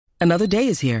Another day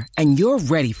is here, and you're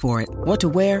ready for it. What to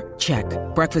wear? Check.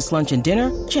 Breakfast, lunch, and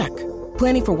dinner? Check.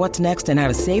 Planning for what's next and how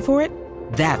to save for it?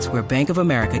 That's where Bank of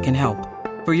America can help.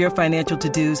 For your financial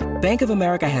to-dos, Bank of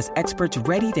America has experts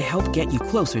ready to help get you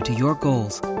closer to your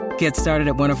goals. Get started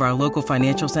at one of our local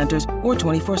financial centers or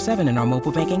 24/7 in our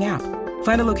mobile banking app.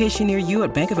 Find a location near you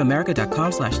at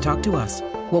bankofamerica.com/talktous.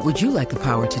 What would you like the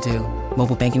power to do?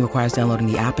 Mobile banking requires downloading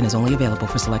the app and is only available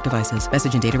for select devices.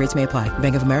 Message and data rates may apply.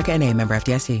 Bank of America N.A., member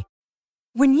FDIC.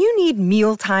 When you need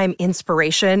mealtime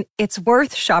inspiration, it's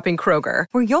worth shopping Kroger,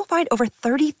 where you'll find over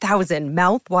 30,000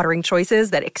 mouth-watering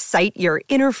choices that excite your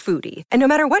inner foodie. And no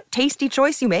matter what tasty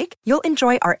choice you make, you'll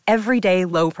enjoy our everyday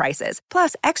low prices,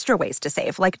 plus extra ways to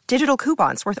save, like digital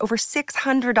coupons worth over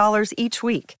 $600 each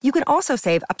week. You can also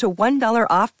save up to $1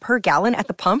 off per gallon at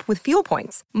the pump with fuel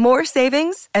points. More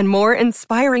savings and more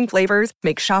inspiring flavors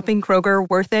make shopping Kroger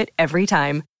worth it every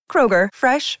time. Kroger,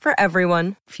 fresh for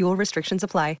everyone. Fuel restrictions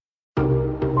apply.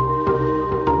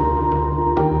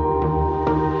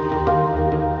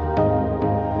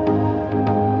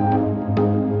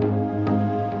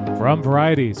 From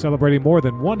Variety, celebrating more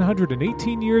than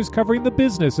 118 years covering the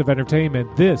business of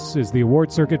entertainment, this is the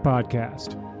Award Circuit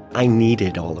Podcast. I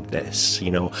needed all of this,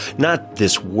 not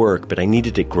this work, but I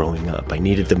needed it growing up. I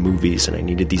needed the movies, and I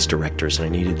needed these directors, and I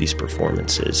needed these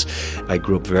performances. I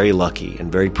grew up very lucky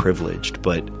and very privileged,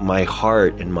 but my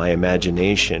heart and my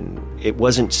imagination, it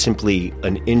wasn't simply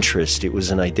an interest, it was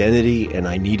an identity, and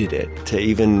I needed it to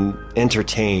even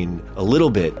entertain a little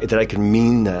bit, that I could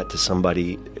mean that to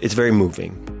somebody. It's very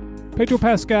moving. Pedro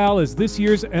Pascal is this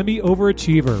year's Emmy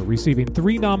overachiever, receiving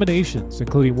 3 nominations,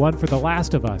 including one for The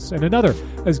Last of Us and another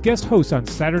as guest host on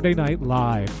Saturday Night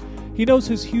Live. He knows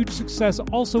his huge success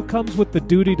also comes with the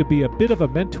duty to be a bit of a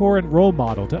mentor and role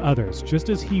model to others, just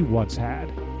as he once had.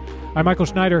 I'm Michael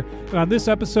Schneider, and on this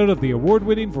episode of the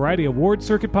award-winning Variety Award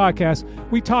Circuit Podcast,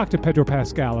 we talk to Pedro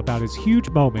Pascal about his huge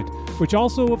moment, which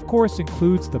also, of course,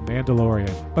 includes The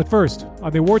Mandalorian. But first,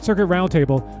 on the Award Circuit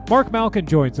Roundtable, Mark Malkin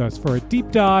joins us for a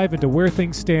deep dive into where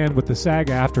things stand with the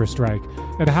SAG-AFTRA strike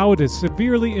and how it has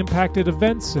severely impacted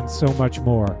events and so much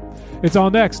more. It's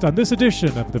all next on this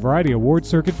edition of the Variety Award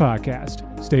Circuit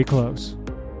Podcast. Stay close.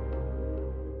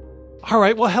 All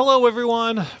right. Well, hello,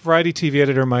 everyone. Variety TV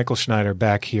editor Michael Schneider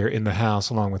back here in the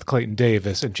house, along with Clayton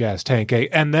Davis and Jazz Tanke,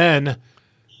 and then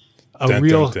a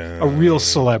real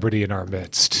celebrity in our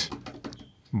midst,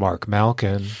 Mark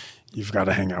Malkin. You've got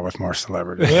to hang out with more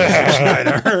celebrities,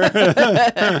 Schneider.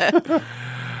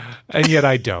 And yet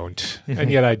I don't. And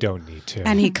yet I don't need to.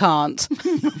 And he can't.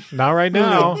 Not right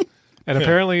now. And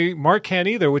apparently Mark can't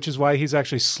either, which is why he's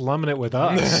actually slumming it with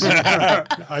us.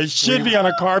 I should be on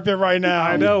a carpet right now.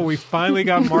 I know. We finally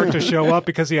got Mark to show up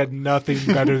because he had nothing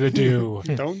better to do.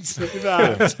 Don't say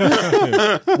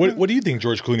that. What do you think,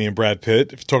 George Clooney and Brad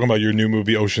Pitt? Talking about your new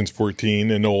movie, Ocean's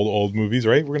 14, and old movies,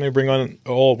 right? We're going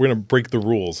to break the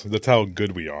rules. That's how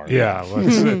good we are. Yeah. We're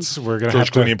going to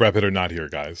George Clooney and Brad Pitt are not here,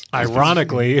 guys.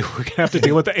 Ironically, we're going to have to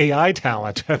deal with the AI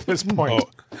talent at this point. Oh,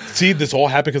 see, this all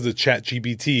happened because of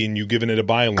ChatGPT and you giving it a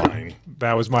byline.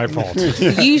 That was my fault.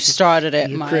 You started it,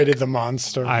 You Mike. created the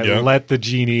monster. I let the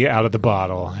genie out of the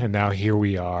bottle, and now here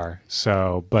we are.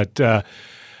 So, but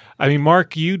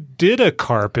Mark, you did a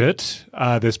carpet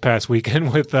this past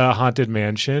weekend with Haunted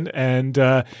Mansion, and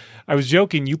I was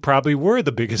joking. You probably were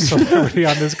the biggest celebrity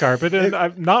on this carpet, and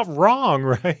I'm not wrong,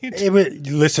 right? It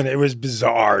was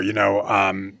bizarre.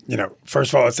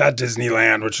 First of all, it's at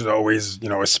Disneyland, which is always,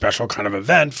 a special kind of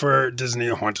event for Disney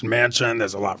Haunted Mansion.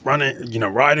 There's a lot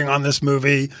riding on this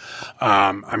movie.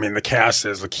 The cast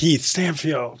is Lakeith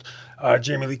Stanfield,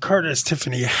 Jamie Lee Curtis,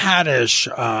 Tiffany Haddish,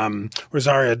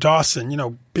 Rosario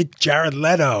Dawson, big Jared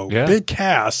Leto, big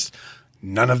cast.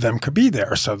 None of them could be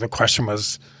there. So the question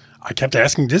was, I kept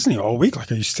asking Disney all week, are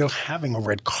you still having a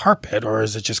red carpet, or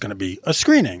is it just going to be a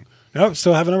screening? No,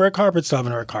 still having a red carpet,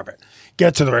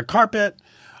 Get to the red carpet,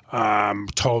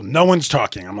 told no one's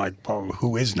talking. I'm like, well,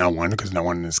 who is no one? Because no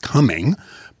one is coming.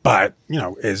 But,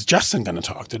 is Justin going to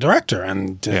talk, the director?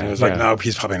 And Disney was like, no,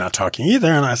 he's probably not talking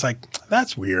either. And I was like,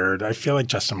 that's weird. I feel like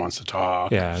Justin wants to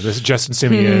talk. Yeah, this is Justin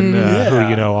Simeon,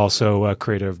 who, also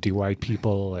creator of D White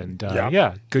People. And,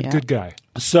 good guy.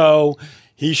 So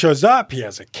he shows up. He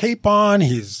has a cape on.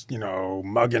 He's,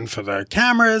 mugging for the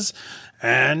cameras.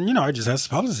 And, I just asked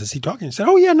the publicist, is he talking? He said,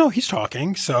 oh, yeah, no, he's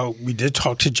talking. So we did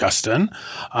talk to Justin.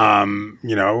 I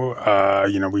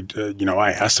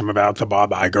asked him about the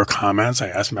Bob Iger comments. I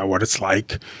asked him about what it's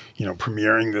like,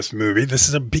 premiering this movie. This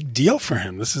is a big deal for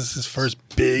him. This is his first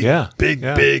big,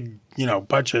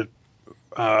 budget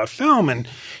film. And,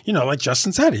 like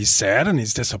Justin said, he's sad and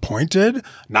he's disappointed,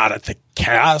 not at the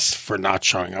cast for not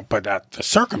showing up, but at the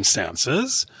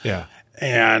circumstances. Yeah.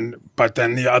 But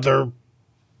then the other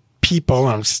people,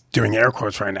 I'm doing air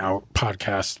quotes right now,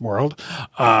 podcast world,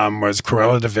 was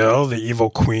Cruella de Vil, the evil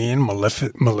queen,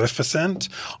 Maleficent,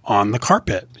 on the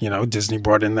carpet. Disney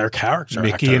brought in their character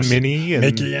Mickey actors. and Minnie.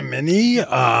 Mickey and Minnie.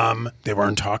 They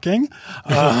weren't talking.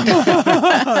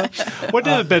 Wouldn't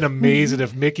it have been amazing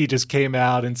if Mickey just came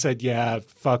out and said, yeah,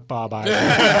 fuck Bob Iger.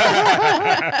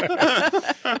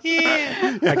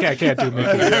 I can't do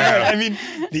Mickey. I mean,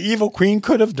 the evil queen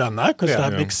could have done that because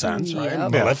that makes sense, right?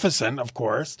 Yep. Maleficent, of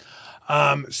course.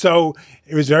 So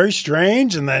it was very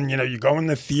strange. And then, you go in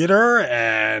the theater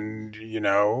and,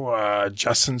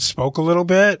 Justin spoke a little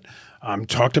bit,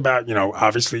 talked about,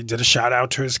 obviously did a shout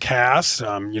out to his cast.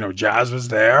 Jazz was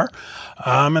there.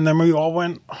 And then we all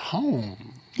went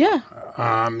home. Yeah.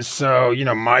 So,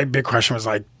 my big question was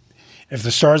like, if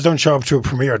the stars don't show up to a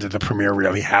premiere, did the premiere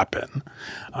really happen?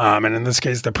 And in this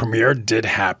case, the premiere did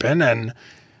happen. And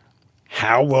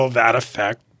how will that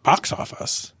affect box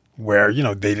office? Where,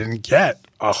 they didn't get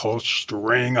a whole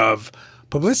string of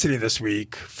publicity this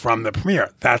week from the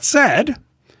premiere. That said,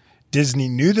 Disney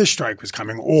knew the strike was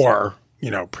coming or,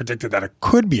 predicted that it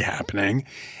could be happening.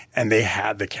 And they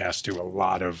had the cast do a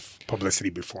lot of publicity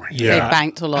beforehand. They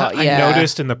banked a lot, I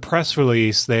noticed in the press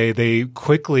release, they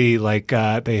quickly, they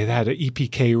had an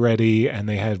EPK ready and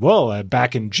they had,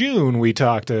 back in June, we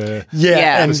talked to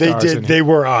and the they stars did. They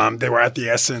were at the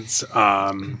Essence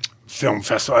Film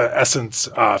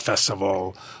Festival,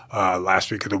 Festival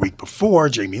last week or the week before.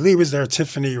 Jamie Lee was there,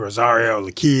 Tiffany, Rosario,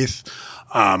 Lakeith,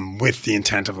 with the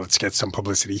intent of let's get some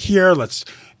publicity here.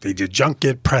 They did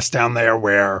junket press down there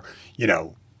where,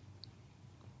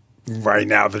 right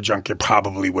now the junket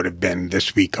probably would have been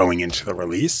this week going into the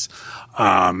release.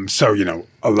 So,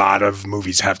 a lot of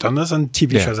movies have done this and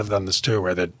TV shows have done this too,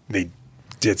 where they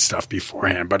did stuff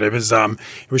beforehand, but it was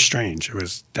strange. It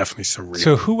was definitely surreal.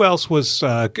 So who else was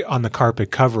on the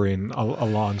carpet covering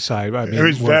alongside? I mean, it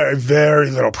was very, very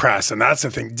little press, and that's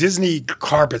the thing. Disney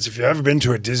carpets, if you've ever been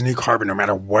to a Disney carpet, no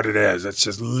matter what it is, it's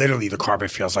just literally the carpet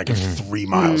feels like it's 3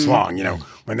 miles long.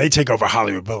 When they take over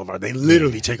Hollywood Boulevard, they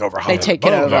literally take over Hollywood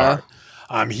Boulevard.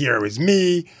 Here it was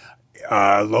me,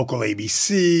 local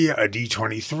ABC, a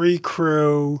D23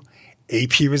 crew.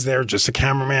 AP was there, just a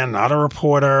cameraman, not a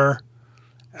reporter.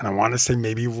 And I want to say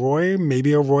maybe Roy,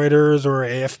 maybe a Reuters or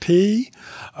AFP.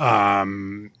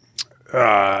 And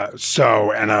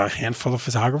a handful of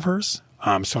photographers.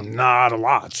 So not a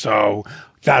lot. So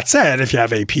that said, if you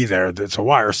have AP there, it's a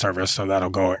wire service, so that'll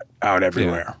go out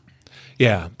everywhere.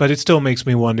 Yeah, but it still makes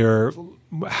me wonder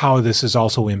how this is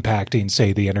also impacting,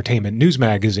 say, the entertainment news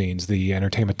magazines, the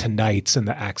Entertainment Tonights and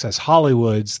the Access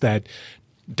Hollywoods that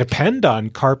depend on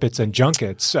carpets and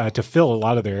junkets to fill a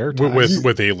lot of their airtime.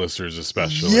 With A-listers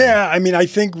especially. Yeah, I mean, I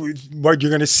think what you're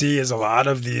going to see is a lot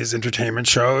of these entertainment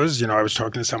shows. I was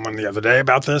talking to someone the other day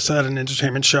about this at an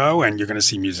entertainment show, and you're going to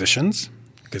see musicians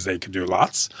because they could do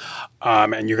lots.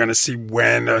 And you're going to see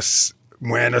when a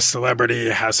celebrity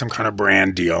has some kind of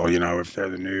brand deal, if they're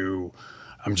the new –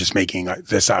 I'm just making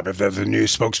this up. If they're the new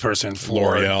spokesperson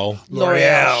for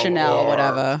L'Oreal, Chanel,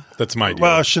 whatever. That's my deal.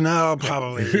 Well, Chanel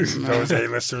probably, those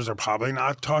A-listers are probably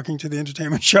not talking to the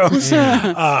entertainment shows.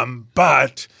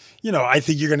 But, I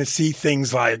think you're going to see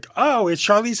things like, oh, it's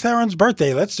Charlize Theron's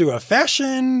birthday. Let's do a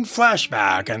fashion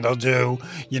flashback. And they'll do,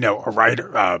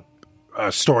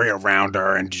 a story around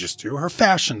her and just do her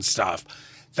fashion stuff.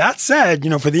 That said,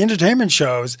 for the entertainment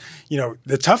shows,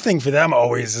 the tough thing for them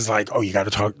always is like, oh, you got to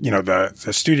talk,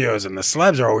 the studios and the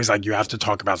celebs are always like, you have to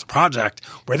talk about the project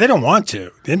where they don't want to.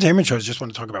 The entertainment shows just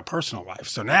want to talk about personal life.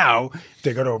 So now if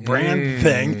they go to a brand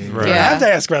thing, they have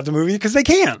to ask about the movie because they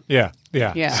can't. Yeah.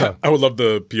 So I would love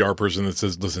the PR person that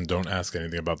says, listen, don't ask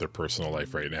anything about their personal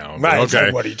life right now. Right. Okay.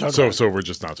 So what are you talking about? So we're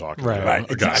just not talking. Right.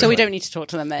 Exactly. So we don't need to talk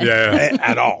to them then. Yeah.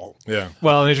 At all. Yeah.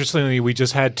 Well, and interestingly, we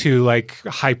just had 2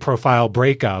 high-profile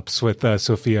breakups with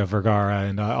Sofia Vergara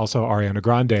and also Ariana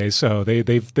Grande. So they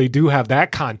do have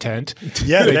that content.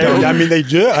 Yeah, they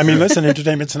do. I mean, listen,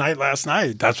 Entertainment Tonight last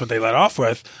night. That's what they let off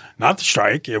with. Not the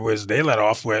strike. It was they let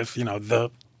off with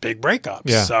the big breakups.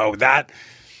 Yeah. So that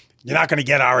you're not going to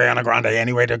get Ariana Grande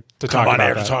anyway to come on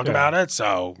air to talk about it.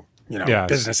 So.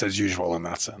 Business as usual in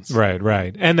that sense.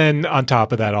 Right. And then on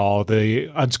top of that, all the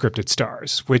unscripted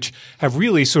stars, which have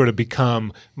really sort of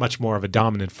become much more of a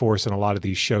dominant force in a lot of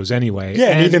these shows anyway. Yeah,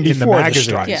 and even before the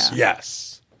strikes. strikes.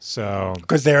 Yes. So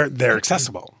because they're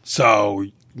accessible. So,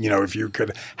 if you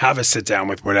could have a sit down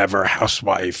with whatever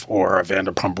housewife or a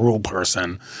Vanderpump Rule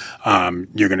person,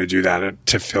 you're going to do that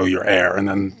to fill your air. And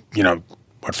then,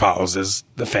 what follows is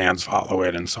the fans follow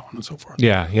it and so on and so forth.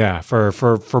 Yeah.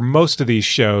 For most of these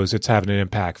shows, it's having an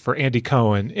impact. For Andy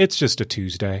Cohen, it's just a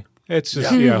Tuesday. It's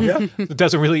just, it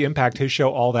doesn't really impact his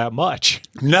show all that much.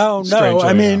 No.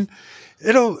 I mean,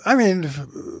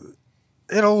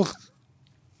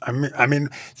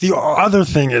 the other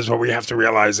thing is what we have to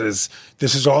realize is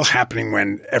this is all happening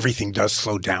when everything does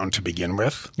slow down to begin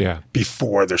with. Yeah.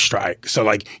 Before the strike. So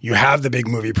like you have the big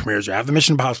movie premieres, you have the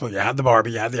Mission Impossible, you have the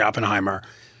Barbie, you have the Oppenheimer.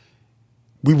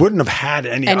 We wouldn't have had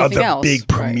anything other big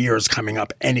premieres coming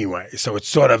up anyway. So it's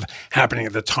sort of happening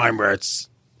at the time where it's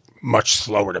much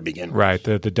slower to begin with. Right.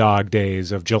 The dog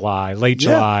days of July, late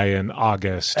July and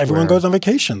August. Everyone goes on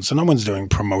vacation, so no one's doing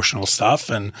promotional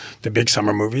stuff. And the big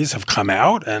summer movies have come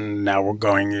out, and now we're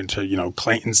going into,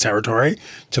 Clayton's territory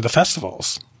to the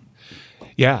festivals.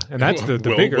 Yeah, and that's the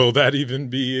bigger. Will that even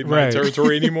be in my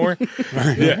territory anymore?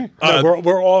 Yeah.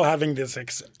 We're all having this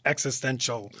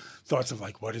existential thoughts of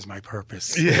like, what is my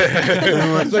purpose?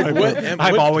 Yeah.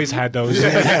 I've always had those.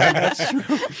 That's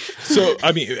true. So,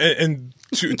 I mean, and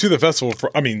to the festival,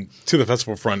 to the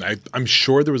festival front, I'm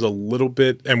sure there was a little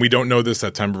bit, and we don't know this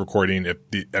at time of recording if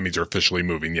the Emmys are officially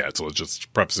moving yet. So let's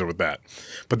just preface it with that.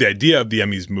 But the idea of the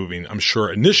Emmys moving, I'm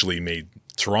sure initially made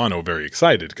Toronto very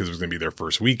excited because it was going to be their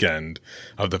first weekend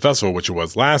of the festival, which it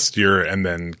was last year, and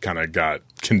then kind of got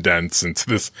condensed into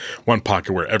this one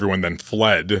pocket where everyone then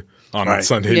fled on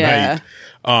Sunday night.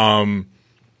 And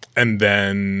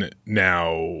then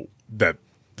now that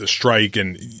the strike,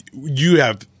 and you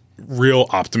have real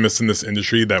optimists in this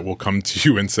industry that will come to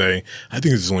you and say, I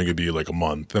think this is only going to be like a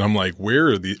month. And I'm like,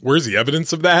 where's the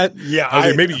evidence of that? Yeah. I was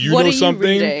like, maybe you know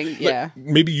something. Yeah.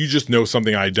 Maybe you just know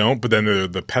something I don't. But then there are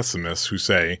the pessimists who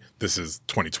say this is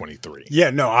 2023. Yeah,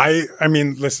 no, I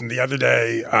mean, listen, the other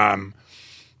day,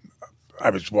 I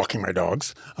was walking my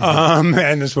dogs,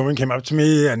 and this woman came up to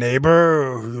me, a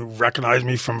neighbor who recognized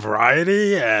me from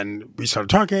Variety, and we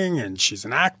started talking, and she's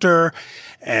an actor,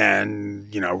 and,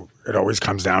 it always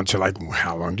comes down to like,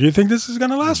 how long do you think this is going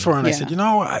to last for? And I said,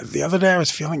 the other day I was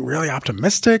feeling really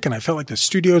optimistic, and I felt like the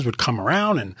studios would come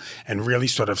around and really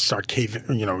sort of start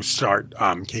caving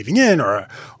in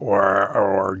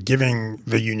or giving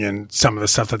the union some of the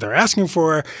stuff that they're asking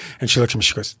for. And she looked at me,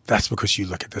 she goes, that's because you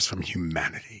look at this from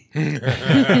humanity.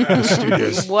 The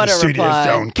studios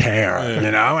don't care,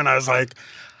 and I was like,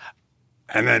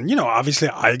 and then, obviously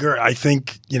Iger, I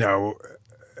think,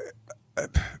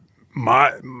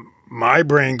 my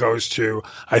brain goes to,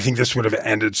 I think this would have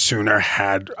ended sooner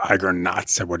had Iger not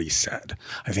said what he said.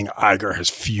 I think Iger has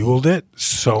fueled it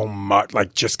so much,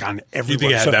 like just gotten everywhere. You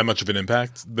think it had that much of an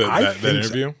impact, that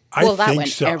interview? That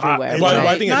went everywhere.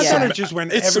 I think it just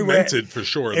went it's everywhere. Cemented for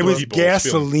sure. It was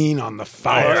gasoline on the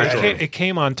fire. It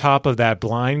came on top of that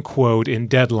blind quote in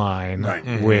Deadline,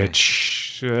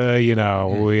 which,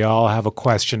 we all have a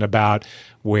question about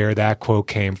where that quote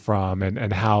came from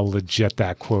and how legit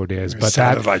that quote is. But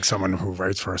sounded like someone who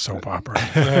writes for a soap opera.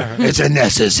 It's a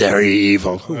necessary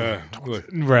evil.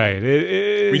 Right.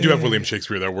 We do have William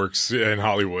Shakespeare that works in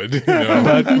Hollywood.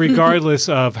 But regardless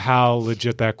of how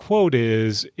legit that quote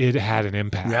is, it had an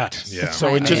impact. Yeah.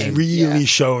 So it just really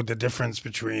showed the difference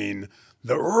between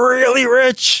the really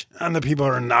rich and the people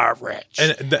who are not rich.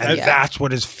 And that's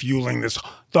what is fueling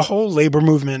the whole labor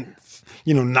movement,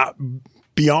 not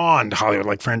beyond Hollywood,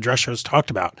 like Fran Drescher has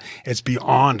talked about. It's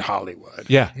beyond Hollywood.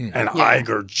 Yeah. And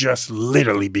Iger just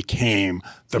literally became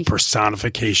the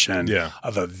personification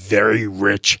of a very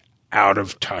rich, out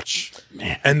of touch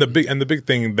man. And the big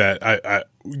thing that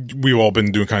we've all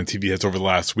been doing kind of TV hits over the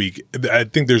last week, I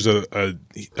think there's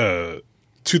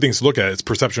two things to look at. It's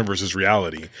perception versus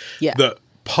reality. Yeah. The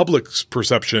public's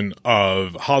perception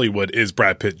of Hollywood is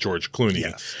Brad Pitt, George Clooney,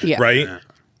 right? Yeah.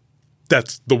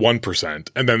 That's the 1%.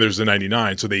 And then there's the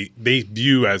 99. So they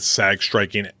view as SAG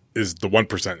striking is the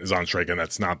 1% is on strike, and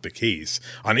that's not the case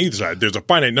on either side. There's a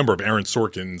finite number of Aaron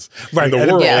Sorkins in the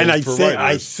world. And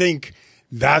I think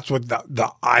that's what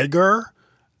the Iger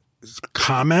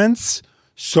comments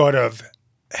sort of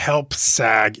help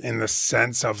SAG in the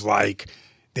sense of like,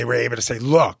 they were able to say,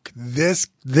 look, this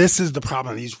is the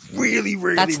problem. These really,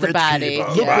 really That's rich the baddie.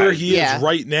 people. Look where he is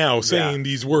right now saying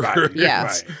these words.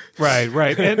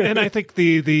 Right. And I think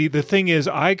the thing is,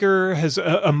 Iger has,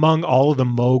 among all of the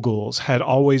moguls, had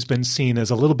always been seen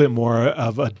as a little bit more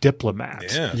of a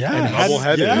diplomat.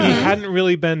 Level-headed. He hadn't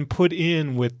really been put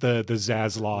in with the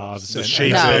Zaslavs. The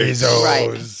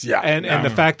Bezos. And the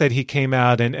fact that he came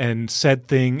out and said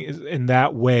things in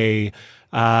that way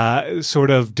sort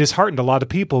of disheartened a lot of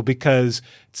people, because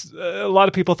a lot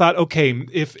of people thought, okay,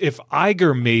 if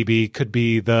Iger maybe could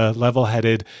be the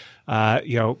level-headed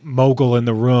mogul in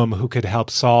the room who could help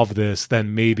solve this,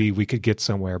 then maybe we could get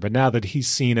somewhere. But now that he's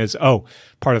seen as,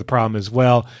 part of the problem as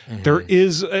well, there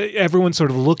is everyone's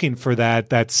sort of looking for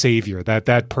that savior,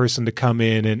 that person to come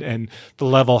in and the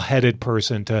level-headed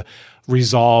person to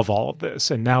resolve all of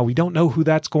this. And now we don't know who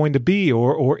that's going to be,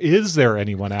 or is there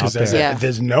anyone out there?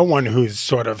 There's no one who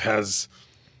sort of has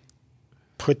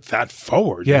put that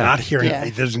forward. You're not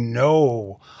hearing there's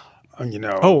no...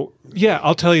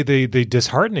 I'll tell you the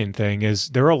disheartening thing is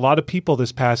there are a lot of people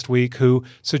this past week who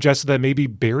suggested that maybe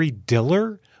Barry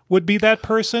Diller would be that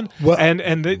person. Well,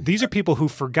 and these are people who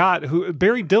forgot who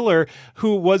Barry Diller,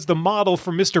 who was the model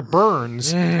for Mr.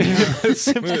 Burns.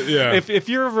 If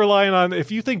you're relying on, if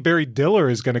you think Barry Diller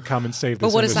is going to come and save this,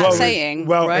 but what is that saying?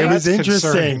 Well, right? It was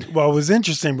interesting. Well, it was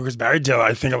interesting because Barry Diller,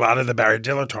 I think a lot of the Barry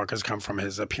Diller talk has come from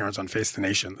his appearance on Face the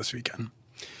Nation this weekend,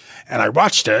 and I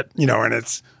watched it. And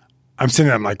I'm sitting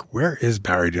there, I'm like, where is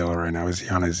Barry Diller right now? Is he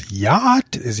on his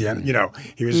yacht? Is he on,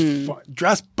 he was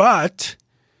dressed, but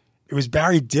it was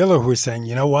Barry Diller who was saying,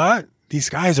 you know what? These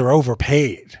guys are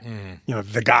overpaid.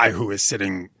 The guy who is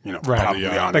sitting, probably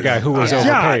on the guy who was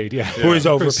overpaid. Who is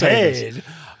overpaid.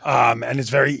 And it's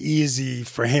very easy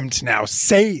for him to now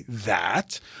say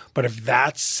that. But if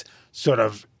that's sort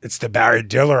of, it's the Barry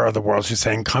Diller of the world who's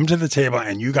saying, come to the table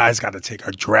and you guys got to take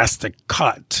a drastic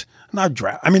cut. Not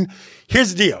draft. I mean,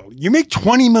 here's the deal. You make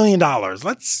 $20 million.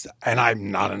 And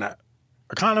I'm not an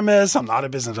economist. I'm not a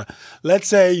businessman. Let's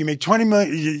say you make $20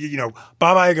 million.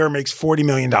 Bob Iger makes $40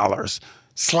 million.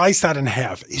 Slice that in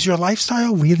half. Is your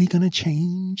lifestyle really going to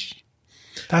change?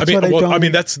 That's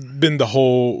that's been the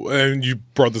whole, and you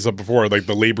brought this up before, like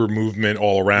the labor movement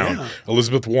all around. Yeah.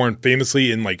 Elizabeth Warren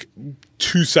famously in like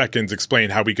 2 seconds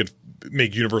explained how we could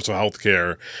make universal health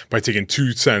care by taking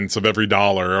 2 cents of every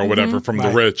dollar or whatever from the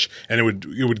rich, and it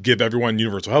would give everyone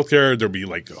universal health care. There'd be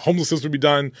like homelessness would be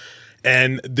done.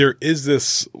 And there is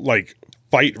this like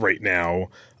fight right now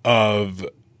of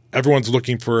everyone's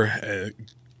looking for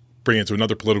bring it to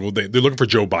another political day. They're looking for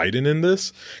Joe Biden in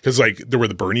this because like there were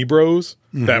the Bernie bros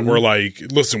that were like,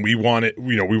 listen, we want it.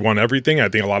 We want everything. I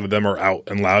think a lot of them are out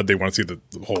and loud. They want to see the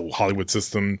whole Hollywood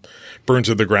system burn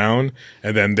to the ground.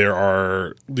 And then there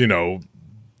are,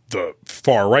 the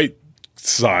far right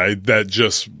side that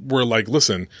just were like,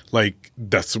 listen, like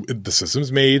that's the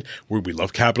system's made where we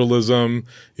love capitalism.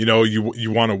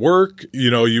 You want to work,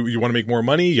 you want to make more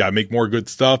money. You gotta make more good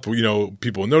stuff.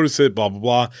 People notice it, blah, blah,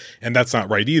 blah. And that's not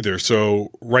right either. So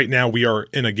right now we are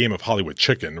in a game of Hollywood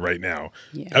chicken right now.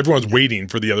 Yeah. Everyone's waiting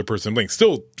for the other person to blink.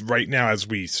 Still right now as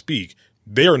we speak,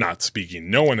 they are not speaking.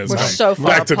 No one has come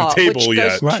back to the table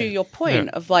yet. Which goes to your point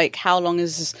of like, how long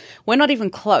is this? We're not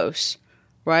even close,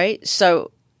 right?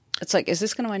 So it's like, is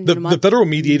this going to end in a month? The federal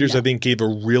mediators, I think, gave a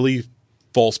really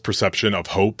false perception of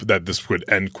hope that this would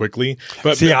end quickly.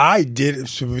 But I did.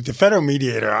 So with the federal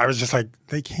mediator, I was just like,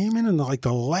 they came in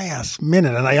the last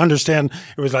minute. And I understand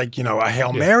it was like, a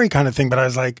Hail Mary kind of thing. But I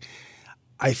was like,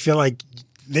 I feel like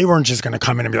they weren't just going to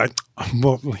come in and be like,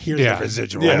 well, here's the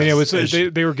residual. Yeah, I mean, it was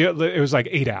it was like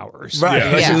 8 hours. Right.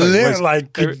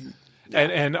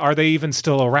 And are they even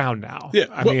still around now? Yeah.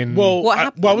 I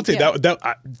would say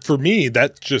that for me,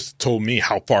 that just told me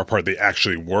how far apart they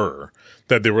actually were.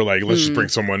 That they were like, let's just bring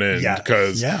someone in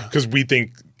because we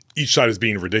think each side is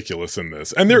being ridiculous in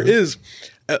this. And there is,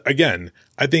 again,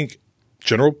 I think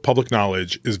general public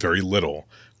knowledge is very little.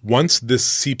 Once this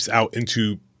seeps out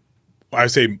into, I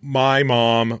say, my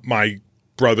mom, my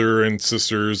brother and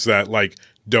sisters that like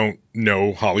don't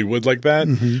know Hollywood like that.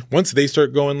 Once they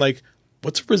start going like,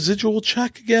 what's a residual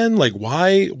check again? Like,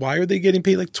 why are they getting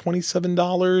paid like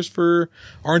 $27 for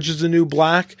Orange is the New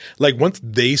Black? Like, once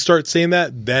they start saying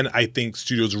that, then I think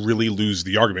studios really lose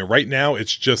the argument. Right now,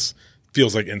 it's just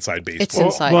feels like inside baseball. It's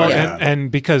inside, and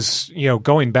because,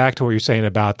 going back to what you're saying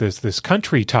about this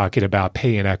country talking about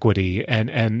pay inequity and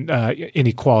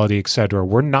inequality, et cetera,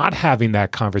 we're not having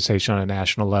that conversation on a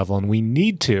national level, and we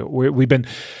need to. We've been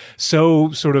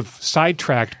so sort of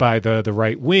sidetracked by the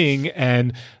right wing,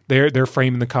 and they're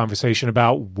framing the conversation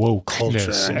about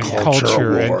wokeness and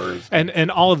culture and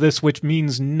all of this, which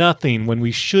means nothing when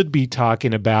we should be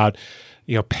talking about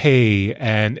pay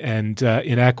and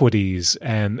inequities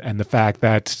and the fact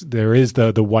that there is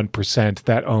the 1%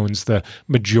 that owns the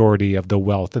majority of the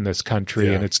wealth in this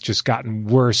country, and it's just gotten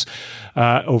worse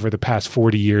over the past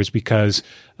 40 years because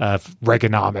of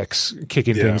Reaganomics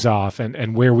kicking things off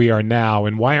and where we are now.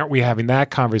 And why aren't we having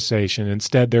that conversation?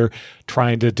 Instead, they're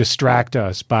trying to distract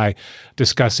us by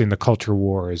discussing the culture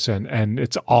wars, and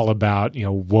it's all about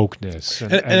wokeness.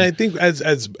 And I think as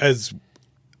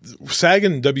SAG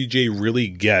and WJ really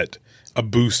get a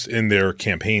boost in their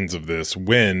campaigns of this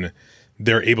when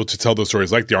they're able to tell those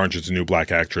stories like the Orange is the New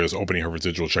Black actress opening her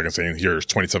residual check and saying, here's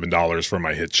 $27 for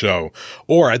my hit show.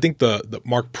 Or I think the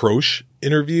Mark Proch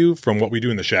interview from What We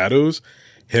Do in the Shadows,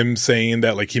 him saying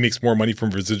that like he makes more money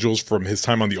from residuals from his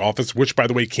time on The Office, which by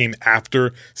the way came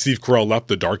after Steve Carell left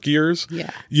the dark years.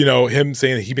 Yeah. You know, him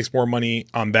saying that he makes more money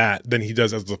on that than he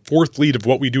does as the fourth lead of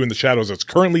What We Do in the Shadows that's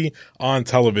currently on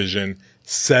television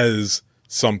says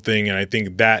something. And I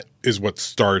think that is what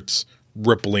starts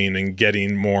rippling and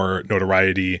getting more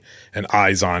notoriety and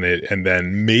eyes on it. And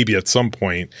then maybe at some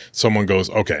point someone goes,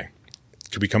 okay,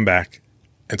 could we come back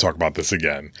and talk about this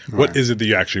again? Right. What is it that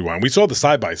you actually want? We saw the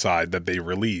side-by-side that they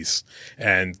released,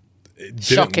 and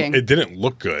it didn't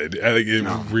look good.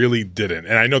 It really didn't.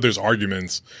 And I know there's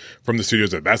arguments from the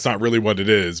studios that that's not really what it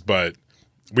is, but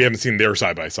we haven't seen their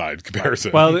side-by-side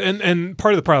comparison. Well, and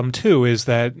part of the problem, too, is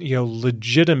that, you know,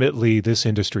 legitimately this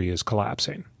industry is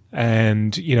collapsing.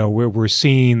 And, you know, we're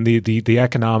seeing the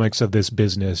economics of this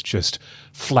business just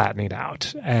flattening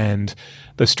out. And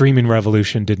the streaming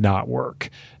revolution did not work.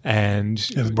 And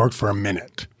it worked for a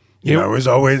minute. You know, it was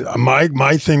always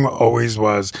my thing always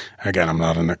was, again, I'm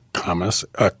not an economist.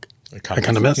 I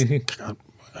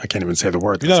can't even say the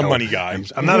word. You're not a money guy.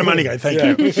 I'm not a money guy.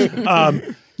 Thank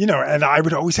you. You know, and I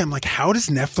would always say, I'm like, how does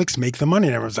Netflix make the money?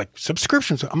 And everyone's like,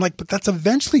 subscriptions. I'm like, but that's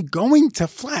eventually going to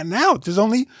flatten out. There's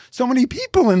only so many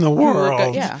people in the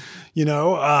world. Yeah. You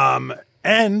know,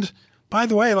 and by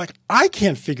the way, like, I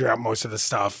can't figure out most of the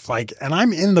stuff. Like, and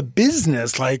I'm in the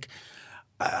business. Like,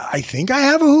 I think I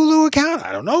have a Hulu account.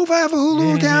 I don't know if I have a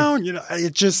Hulu account. You know,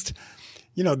 it just,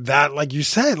 you know, that, like you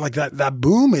said, like that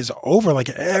boom is over. Like,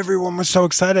 everyone was so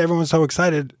excited. Everyone's so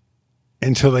excited.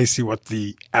 Until they see what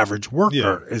the average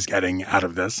worker is getting out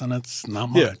of this, and it's not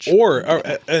much. Yeah. Or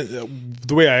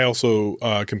the way I also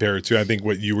compare it to, I think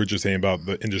what you were just saying about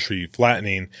the industry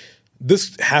flattening,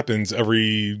 this happens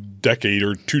every decade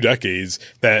or 2 decades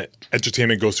that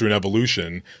entertainment goes through an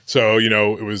evolution. So, you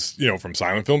know, it was, you know, from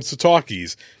silent films to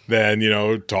talkies, then, you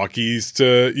know, talkies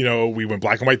to, you know, we went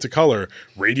black and white to color.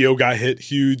 Radio got hit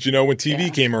huge, you know, when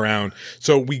TV came around.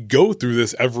 So we go through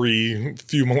this every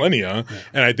few millennia. Yeah.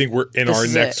 And I think we're in our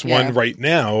next one right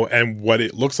now. And what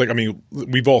it looks like, I mean,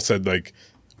 we've all said like,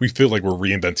 we feel like we're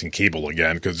reinventing cable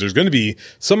again because there's going to be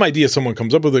some idea someone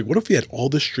comes up with like, what if we had all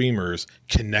the streamers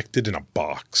connected in a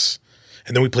box?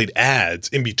 And then we played ads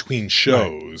in between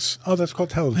shows. Right. Oh, that's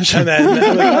called television. And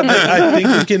then, I think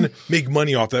we can make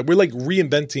money off that. We're like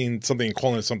reinventing something and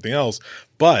calling it something else.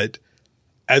 But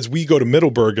as we go to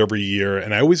Middleburg every year,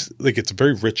 and I always like it's a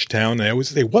very rich town, and I always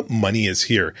say, what money is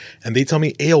here? And they tell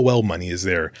me AOL money is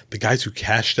there. The guys who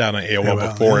cashed out on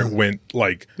AOL before it went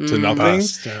like to nothing.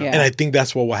 And I think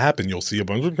that's what will happen. You'll see a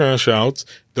bunch of cash outs.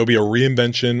 There'll be a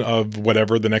reinvention of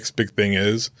whatever the next big thing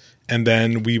is. And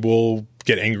then we will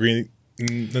get angry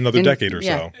in another decade or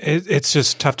so. It's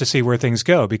just tough to see where things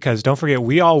go because don't forget,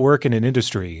 we all work in an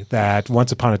industry that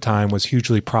once upon a time was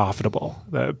hugely profitable.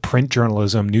 The print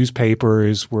journalism,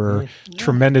 newspapers were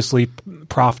tremendously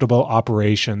profitable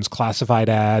operations, classified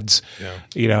ads,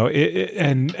 you know,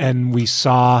 and we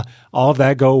saw all of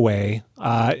that go away.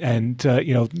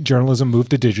 You know, journalism moved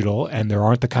to digital and there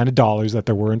aren't the kind of dollars that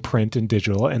there were in print and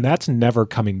digital, and that's never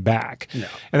coming back. No.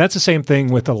 And that's the same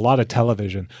thing with a lot of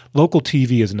television. Local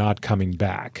TV is not coming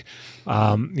back.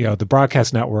 You know, the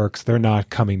broadcast networks, they're not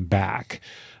coming back.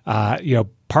 You know,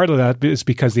 part of that is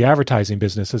because the advertising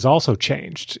business has also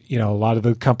changed. You know, a lot of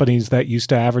the companies that used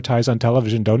to advertise on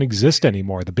television don't exist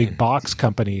anymore. The big box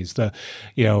companies,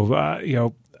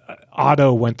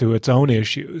 auto went through its own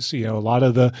issues. You know, a lot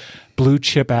of the blue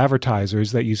chip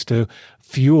advertisers that used to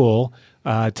fuel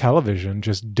television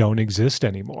just don't exist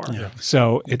anymore. Yeah.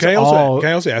 So it's can I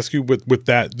also ask you with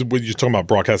that, when you're talking about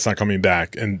broadcast not coming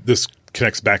back, and this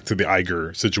connects back to the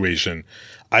Iger situation.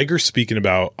 Iger speaking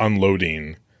about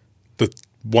unloading the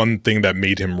one thing that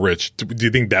made him rich. Do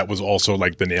you think that was also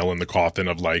like the nail in the coffin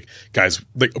of like, guys,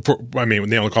 like, nail in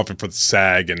the coffin for the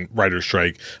SAG and writer's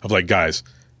strike of like, guys,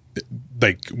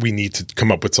 like we need to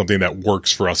come up with something that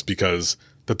works for us because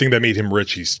the thing that made him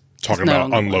rich, he's talking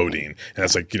about unloading. And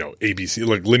that's like, you know, ABC,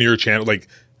 like linear channel, like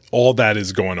all that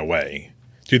is going away.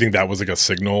 Do you think that was like a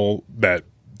signal that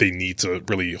they need to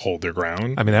really hold their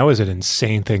ground? I mean, that was an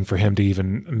insane thing for him to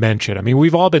even mention. I mean,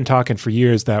 we've all been talking for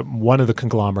years that one of the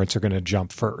conglomerates are going to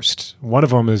jump first. One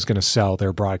of them is going to sell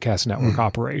their broadcast network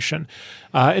operation.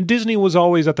 And Disney was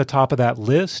always at the top of that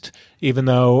list, even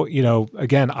though, you know,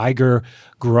 again, Iger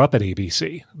grew up at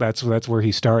ABC. That's where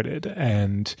he started.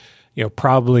 And, you know,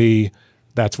 probably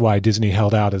that's why Disney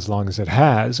held out as long as it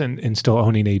has and still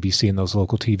owning ABC and those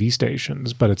local TV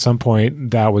stations. But at some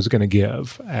point, that was going to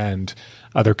give, and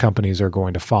other companies are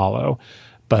going to follow.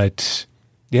 But,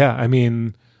 yeah, I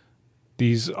mean,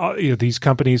 these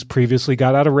companies previously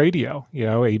got out of radio.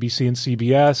 ABC and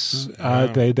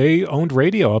CBS, they owned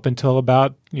radio up until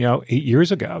about 8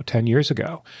 years ago, 10 years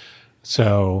ago.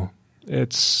 So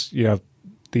it's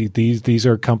these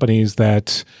are companies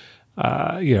that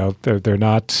they're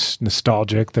not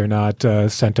nostalgic, they're not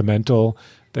sentimental.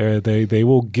 They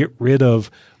will get rid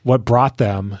of what brought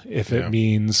them if it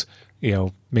means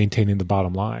maintaining the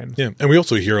bottom line. Yeah, and we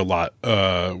also hear a lot.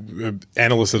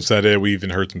 Analysts have said it. We even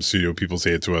heard some studio people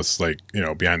say it to us,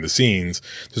 behind the scenes.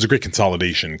 There's a great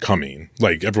consolidation coming.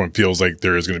 Like everyone feels like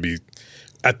there is going to be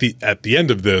at the end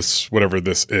of this, whatever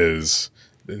this is,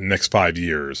 the next 5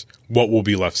 years, what will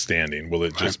be left standing? Will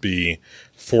it just be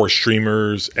 4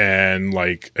 streamers and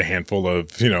like a handful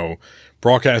of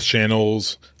broadcast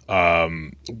channels? How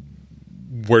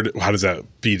does that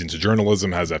feed into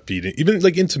journalism? How does that feed even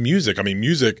like into music? I mean,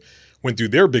 music went through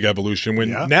their big evolution when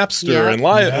Napster and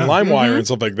LimeWire and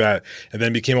stuff like that, and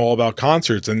then became all about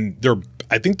concerts. And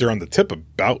I think they're on the tip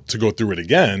about to go through it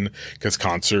again because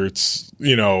concerts,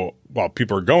 while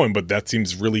people are going, but that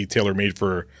seems really tailor made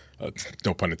for.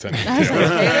 No pun intended.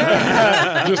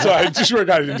 I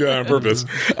didn't do that on purpose.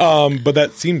 But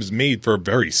that seems made for a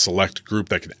very select group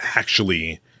that can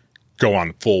actually go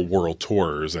on full world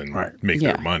tours and make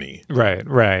their money.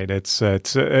 Right. It's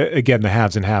again the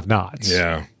haves and have-nots.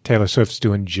 Yeah. Taylor Swift's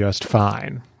doing just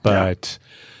fine, but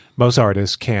most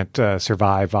artists can't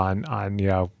survive on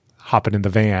hopping in the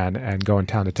van and going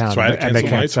town to town, and they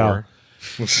can't sell.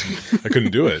 I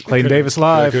couldn't do it. Clayton Davis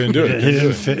live. I couldn't do it.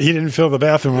 He didn't fill the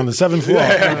bathroom on the 7th floor.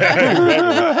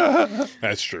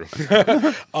 That's true.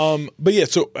 But yeah,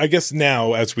 so I guess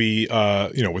now as we,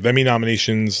 with Emmy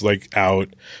nominations out,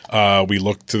 we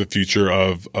look to the future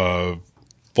of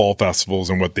fall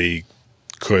festivals and what they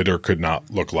could or could not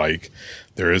look like.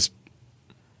 There is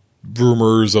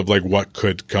rumors of what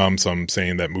could come. Some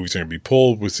saying that movies are going to be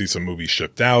pulled. We see some movies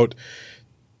shipped out.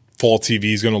 Fall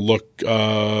TV is going to look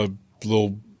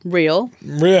little real.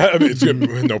 It's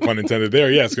gonna, no pun intended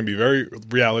there. Yeah, it's going to be very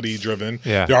reality driven.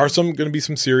 Yeah. There are going to be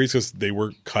some series because they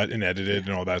were cut and edited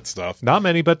and all that stuff. Not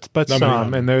many, but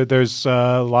some. And there's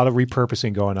a lot of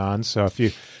repurposing going on. So if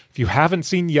you haven't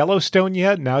seen Yellowstone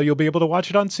yet, now you'll be able to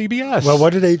watch it on CBS. Well, what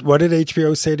did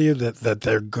HBO say to you that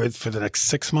they're good for the next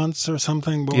 6 months or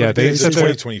something? They said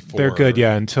 2024. They're good,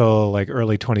 until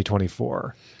early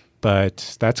 2024.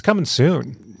 But that's coming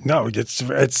soon. No,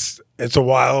 it's a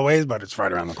while away, but it's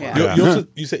right around the corner. Yeah.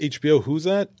 You said HBO. Who's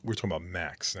that? We're talking about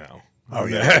Max now. Oh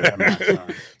yeah,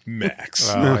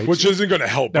 Max, which isn't going to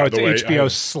help. No, by it's the way.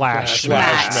 HBO slash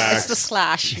Max. It's the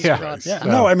slash. Yeah.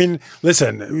 No, I mean,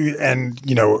 listen, and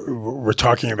we're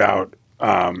talking about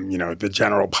the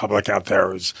general public out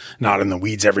there who's not in the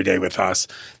weeds every day with us.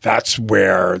 That's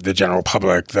where the general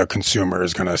public, the consumer,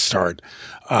 is going to start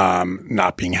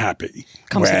not being happy.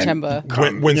 Come September.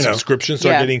 When subscriptions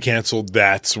start getting canceled,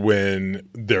 that's when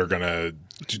they're going to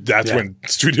when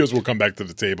studios will come back to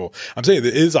the table. I'm saying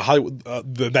there is a Hollywood,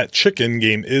 that chicken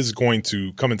game is going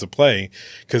to come into play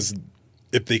because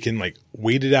if they can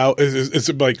wait it out,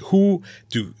 it's who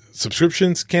do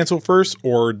subscriptions cancel first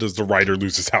or does the writer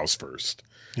lose his house first?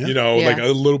 Yeah.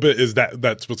 A little bit is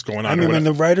that's what's going on. I mean, when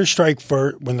the writer's strike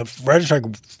first went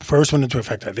into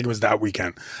effect, I think it was that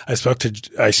weekend. I spoke to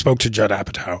Judd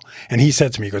Apatow, and he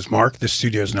said to me, he goes, "Mark, the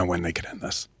studios know when they could end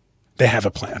this. They have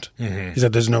a plan." Mm-hmm. He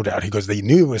said, "There's no doubt." He goes, "They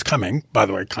knew it was coming. By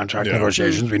the way, contract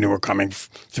negotiations, we knew were coming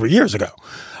 3 years ago.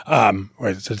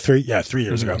 3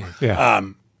 years ago. Yeah.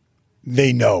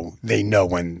 They know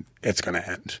when it's going to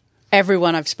end."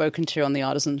 Everyone I've spoken to on the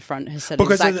artisan front has said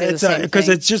exactly the same thing. Because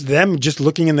it's just them just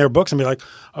looking in their books and be like,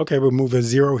 okay, we'll move a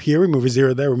zero here, we move a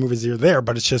zero there, we move a zero there.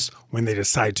 But it's just when they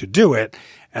decide to do it,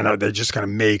 and they're just going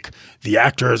to make the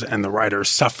actors and the writers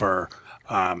suffer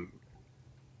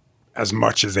as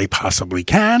much as they possibly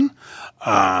can,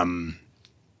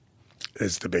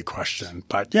 is the big question.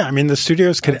 But yeah, I mean, the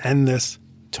studios could end this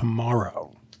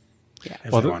tomorrow if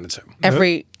they wanted to.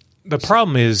 The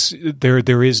problem is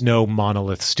there is no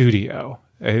monolith studio.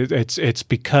 It's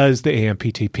because the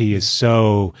AMPTP is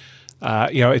so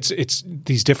it's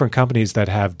these different companies that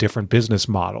have different business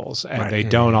models and they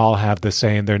don't all have the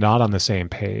same. They're not on the same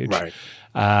page. Right.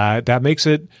 That makes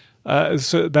it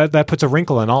so that puts a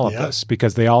wrinkle in all of this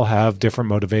because they all have different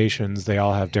motivations. They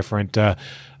all have different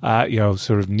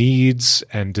sort of needs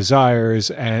and desires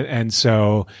and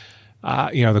so.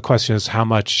 The question is how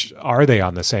much are they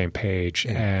on the same page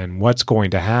and what's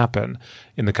going to happen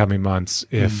in the coming months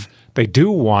if they do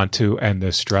want to end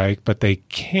this strike, but they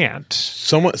can't.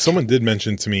 Someone did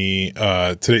mention to me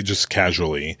today just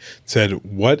casually, said,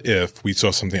 what if we saw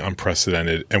something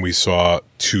unprecedented and we saw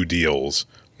 2 deals,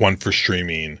 one for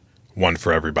streaming, one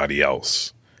for everybody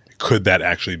else? could that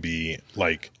actually be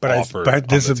like offered but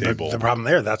this on is the table? the problem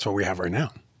there. That's what we have right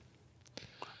now.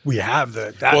 We have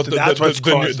that's what's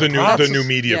caused the new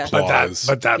media clause.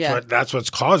 But that's what's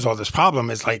caused all this problem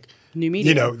is like new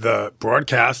media. The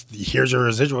broadcast. Here's your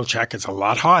residual check. It's a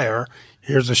lot higher.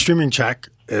 Here's a streaming check.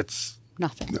 It's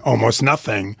nothing, almost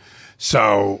nothing.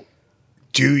 So,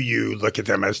 do you look at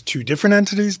them as two different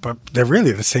entities? But they're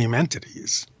really the same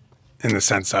entities in the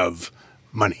sense of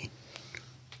money.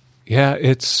 Yeah,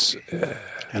 it's.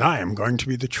 And I am going to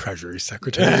be the Treasury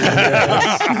Secretary.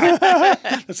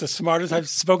 That's the smartest I've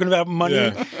spoken about money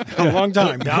in a long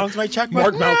time. Balance my checkbook.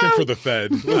 Mark Malkin for the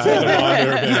Fed.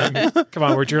 Come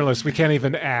on, we're journalists. We can't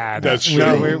even add. That's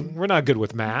true. We're not good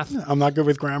with math. I'm not good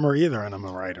with grammar either, and I'm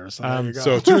a writer. So there you go.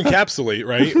 So to encapsulate,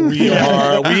 right?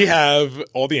 We have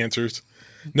all the answers.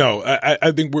 No,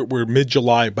 I think we're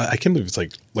mid-July, but I can't believe it's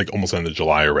like almost end of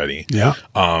July already. Yeah.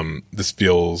 This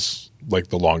feels like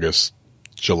the longest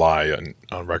July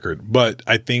on record, but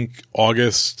I think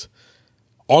August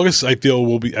I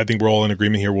think we're all in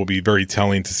agreement here, will be very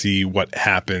telling to see what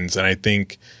happens. And I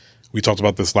think we talked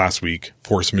about this last week,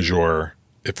 force majeure.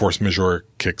 If force majeure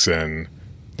kicks in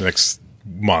the next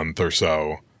month or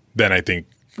so, then I think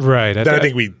I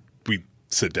think we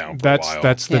sit down for a while.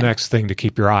 That's the next thing to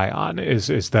keep your eye on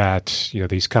is that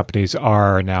these companies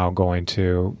are now going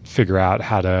to figure out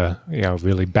how to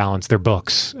really balance their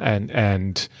books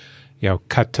and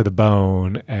cut to the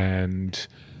bone and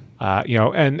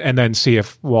then see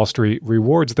if Wall Street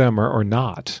rewards them or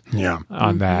not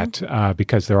on that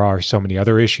because there are so many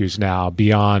other issues now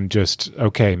beyond just,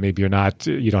 okay, maybe you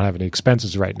don't have any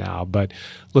expenses right now, but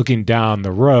looking down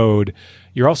the road,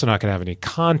 you're also not going to have any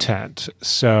content.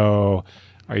 So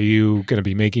are you going to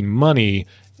be making money,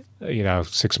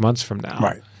 6 months from now?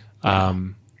 Right.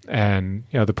 And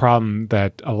the problem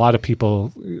that a lot of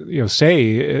people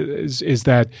say is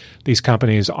that these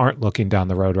companies aren't looking down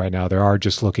the road right now. They are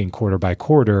just looking quarter by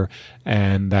quarter,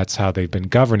 and that's how they've been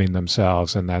governing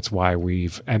themselves, and that's why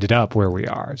we've ended up where we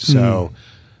are. So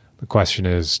the question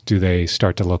is, do they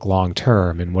start to look long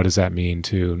term, and what does that mean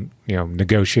to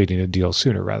negotiating a deal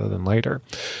sooner rather than later?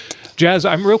 Jazz,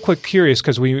 I'm real quick curious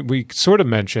because we sort of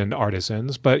mentioned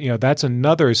artisans, but that's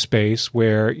another space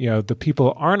where the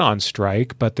people aren't on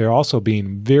strike, but they're also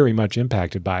being very much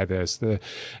impacted by this.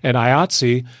 And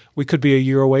IATSE, we could be a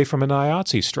year away from an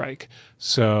IATSE strike.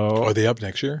 So are they up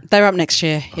next year? They're up next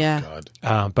year. Yeah. Oh,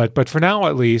 God. But for now,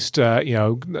 at least,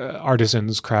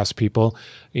 artisans, craftspeople,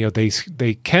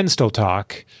 they can still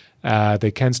talk.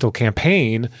 They can still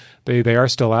campaign. They are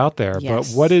still out there. Yes.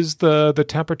 But what is the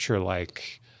temperature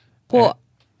like? Well,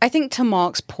 I think to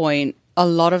Mark's point, a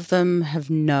lot of them have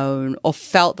known or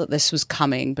felt that this was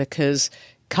coming because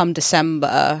come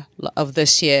December of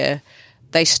this year,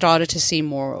 they started to see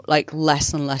more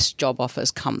less and less job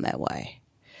offers come their way.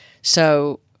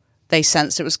 So they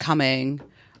sensed it was coming.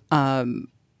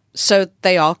 So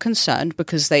they are concerned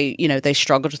because they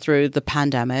struggled through the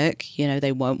pandemic.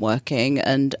 They weren't working,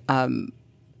 and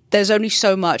there's only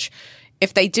so much.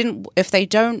 If they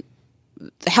don't.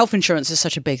 Health insurance is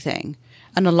such a big thing,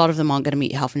 and a lot of them aren't going to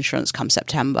meet health insurance come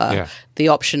September. Yeah. The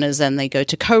option is then they go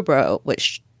to COBRA,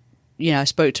 which, I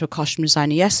spoke to a costume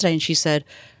designer yesterday, and she said,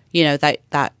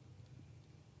 that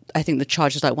I think the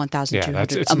charge is like $1,200 a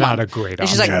month. It's not a great option. And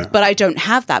she's like, but I don't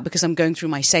have that because I'm going through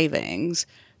my savings.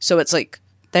 So it's like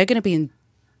they're going to be in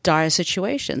dire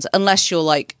situations unless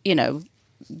you're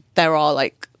there are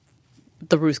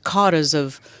the Ruth Carters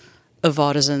of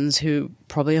artisans who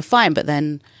probably are fine, but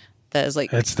then there's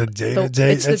it's the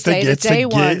day-to-day, it's the day-to-day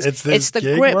ones. It's the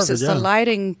grips, workers, it's the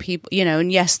lighting people,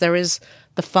 and yes, there is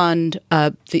the fund,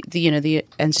 the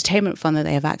entertainment fund that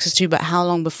they have access to, but how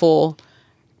long before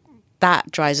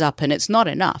that dries up? And it's not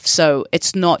enough. So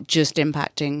it's not just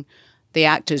impacting the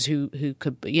actors who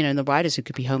could, and the writers who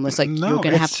could be homeless. You're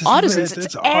going to have artisans.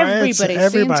 It's everybody.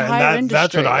 It's the entire industry.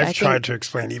 That's what I've tried to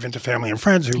explain, even to family and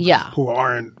friends who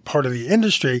aren't part of the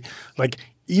industry.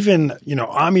 Even,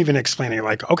 I'm even explaining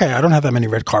okay, I don't have that many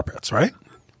red carpets, right?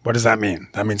 What does that mean?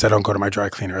 That means I don't go to my dry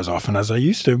cleaner as often as I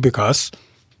used to because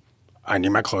I need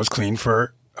my clothes cleaned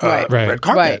for red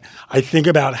carpet. Right. I think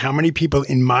about how many people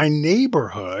in my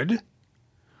neighborhood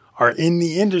are in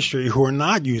the industry who are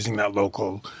not using that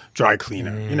local dry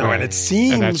cleaner, and it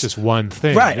seems... And that's just one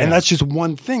thing. Right, and that's just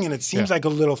one thing, and it seems like a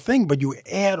little thing, but you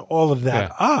add all of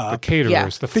that up... The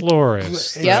caterers, the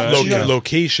florists...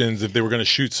 Locations, if they were going to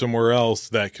shoot somewhere else,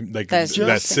 that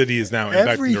city is now... In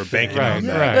fact, they're banking on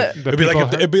that.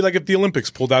 It'd be like if the Olympics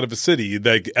pulled out of a city,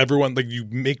 everyone... you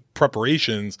make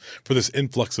preparations for this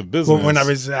influx of business. Well, when I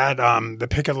was at the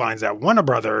picket lines at Warner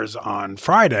Brothers on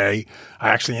Friday, I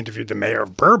actually interviewed the mayor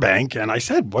of Burbank, Burbank, and I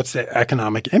said, what's the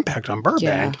economic impact on Burbank?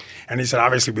 Yeah. And he said,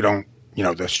 obviously we don't,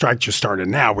 the strike just started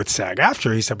now with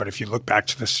SAG-AFTRA. He said, but if you look back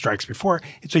to the strikes before,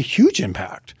 it's a huge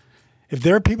impact. If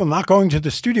there are people not going to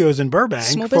the studios in Burbank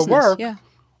Small for business, work, yeah.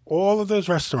 all of those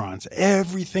restaurants,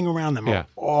 everything around them are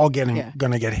all going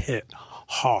to get hit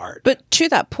hard. But to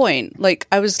that point, like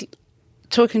I was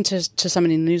talking to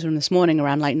somebody in the newsroom this morning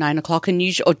around like 9 o'clock, and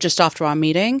or just after our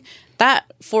meeting, that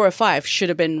 405 should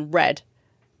have been red.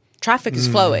 Traffic is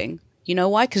flowing. You know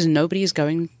why? Because nobody is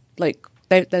going. Like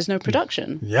there's no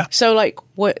production. Yeah. So like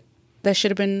what there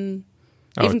should have been.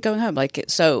 Even going home, like it.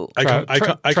 So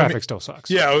traffic still sucks.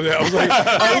 Yeah, I was like,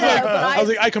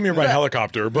 I come here by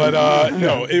helicopter, but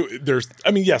no,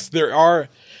 yes, there are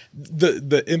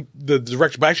the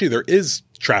direction, but actually there is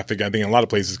traffic. I think in a lot of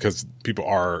places because people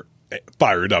are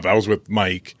fired up. I was with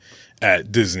Mike at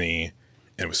Disney,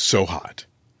 and it was so hot.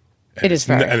 It is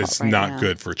very hot and it's right not now.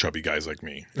 good for chubby guys like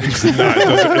me. It's not.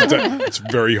 It's a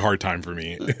very hard time for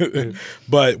me.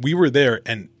 But we were there,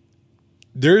 and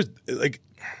there's like.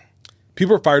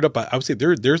 People are fired up. I would say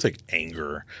there's like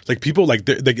anger. Like people like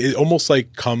it almost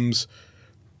like comes.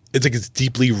 It's like it's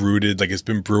deeply rooted. Like it's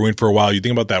been brewing for a while. You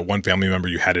think about that one family member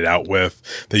you had it out with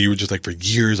that you were just like for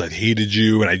years I hated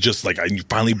you, and you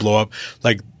finally blow up.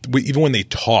 Like even when they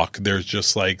talk, there's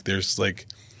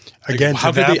Again, how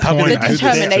to could that point, they The I do this to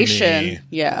determination, me?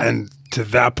 yeah. And to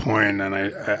that point, and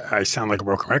I sound like a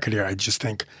broken record here, I just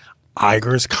think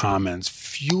Iger's comments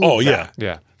fuel. Oh yeah,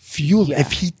 Yeah. fuel. Yeah.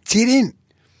 If he didn't,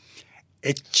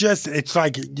 it's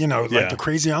like like the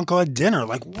crazy uncle at dinner.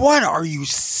 Like, what are you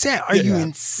saying? Are you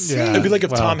insane? Yeah. It'd be like if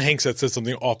Tom Hanks had said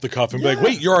something off the cuff and be like,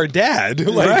 "Wait, you're our dad."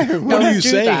 Like, what are you do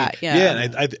saying? that, yeah.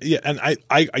 And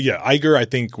Iger, I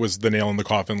think was the nail in the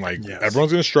coffin. Like, Yes.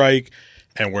 everyone's going to strike,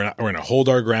 and we're going to hold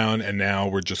our ground, and now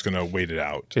we're just going to wait it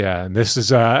out. Yeah, and this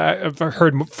is I've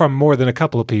heard from more than a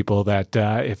couple of people that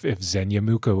if Xenia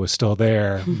Muka was still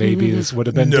there, maybe this would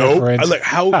have been different.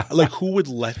 Who would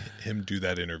let him do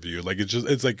that interview? Like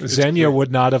it's like Xenia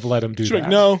would not have let him do She's that. like,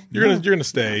 no, you're gonna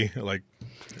stay. Like,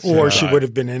 Or she would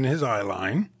have been in his eye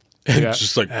line. Yeah.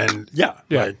 just like And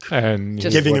and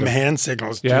Just- giving him would've- hand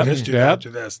signals. Yeah. Do this, do Yeah. that, do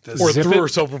this. or Zip threw it.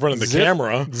 herself in front of the Zip.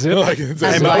 camera. Zip. Like, And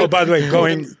by the way,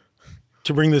 going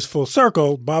to bring this full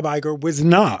circle, Bob Iger was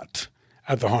not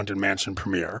at the Haunted Mansion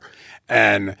premiere.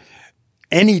 And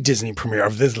any Disney premiere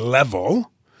of this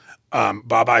level,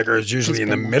 Bob Iger is usually in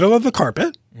the middle of the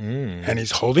carpet, and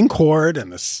he's holding cord,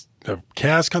 and the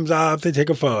cast comes up, they take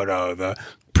a photo. The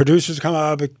producers come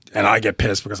up, and I get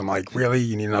pissed because I'm like, really?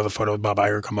 You need another photo of Bob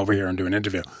Iger? Come over here and do an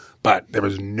interview. But there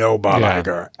was no Bob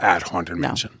Iger at Haunted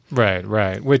Mansion.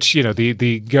 Right. Which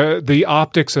the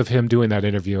optics of him doing that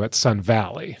interview at Sun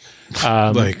Valley,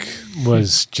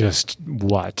 was just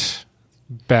what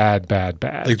bad.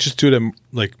 Like just do it at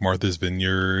like Martha's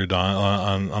Vineyard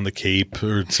on the Cape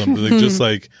or something, like just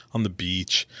like on the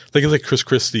beach. Like it's like Chris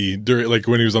Christie during like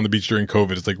when he was on the beach during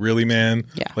COVID. It's like, really, man?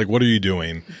 Yeah. Like, what are you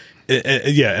doing? It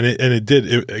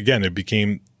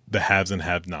became the haves and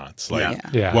have-nots. Like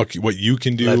Yeah. what you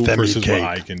can do Let them versus eat what cake.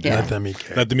 I can do. Yeah. Let them eat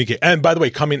cake. Let them eat cake. And by the way,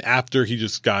 coming after he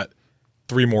just got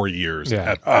 3 more years.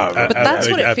 Yeah. But that's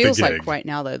what it feels the like gig. right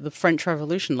now, though. The French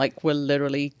Revolution, like we're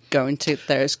literally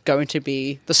there's going to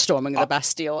be the storming of the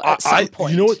Bastille at some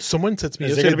point. You know what? Someone said to me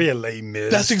Is there yesterday. going to be a Les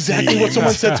Mis? That's exactly what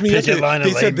someone said to me Picket yesterday. line of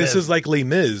They Les said this Mis. is like Les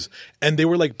Mis, and they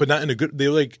were like, but not in a good. They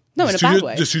were like, No, the in a studios, bad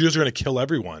way. The studios are going to kill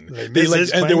everyone. Les They Mis like,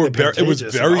 is and they playing were the very. It was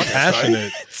Contagious very in August, right?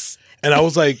 passionate, and I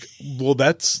was like, well,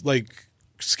 that's like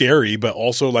scary, but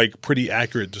also like pretty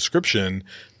accurate description.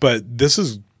 But this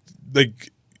is like.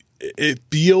 It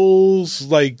feels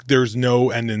like there's no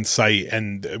end in sight,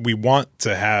 and we want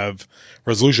to have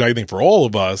resolution, I think, for all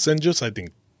of us, and just, I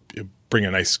think, bring a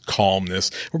nice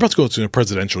calmness. We're about to go to a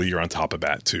presidential year on top of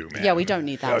that, too, man. Yeah, we don't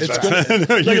need that. It's gonna,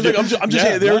 I'm just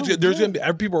saying, there's going to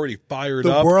be people already fired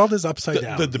The up. world is upside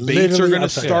down. The debates are Literally going to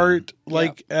upside start,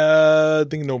 like, I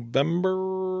think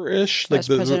November-ish. Like That's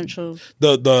presidential.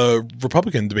 The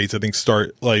Republican debates, I think,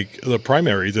 start, like, the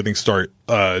primaries, I think, start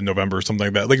November or something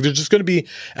like that. Like, there's just going to be,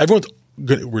 we're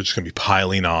just going to be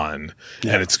piling on,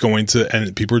 and it's going to,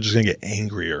 and people are just going to get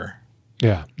angrier.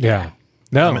 Yeah.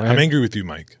 No, I'm angry with you,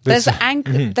 Mike. There's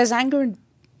anger,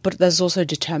 but there's also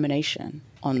determination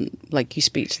on, like, you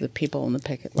speak to the people on the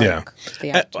picket. Like,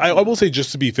 the actors. I will say,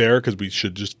 just to be fair, because we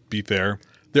should just be fair,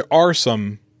 there are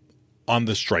some on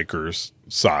the strikers'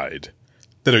 side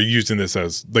that are using this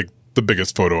as like the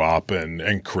biggest photo op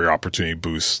and career opportunity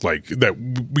boosts, like that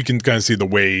we can kind of see the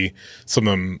way some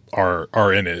of them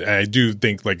are in it. And I do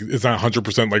think like it's not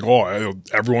 100% like, oh,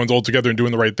 everyone's all together and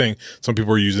doing the right thing. Some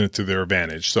people are using it to their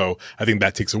advantage. So I think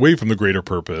that takes away from the greater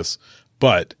purpose.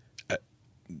 But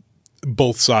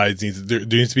both sides there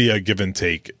needs to be a give and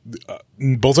take.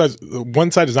 Both sides,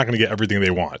 one side is not going to get everything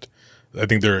they want. I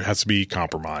think there has to be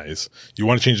compromise. You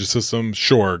want to change the system?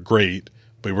 Sure, great,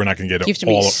 but we're not going to get it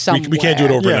all. We can't do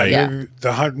it overnight.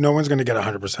 No one's going to get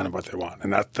 100% of what they want,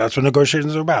 and that's what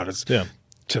negotiations are about. It's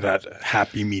to that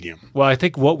happy medium. Well, I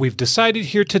think what we've decided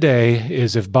here today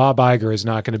is if Bob Iger is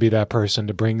not going to be that person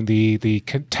to bring the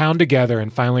town together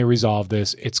and finally resolve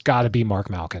this, it's got to be Mark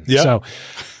Malkin. Yep. So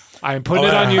I am putting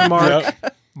it on you, Mark.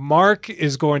 Mark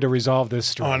is going to resolve this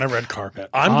story on a red carpet.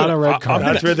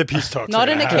 That's where the peace talks. Not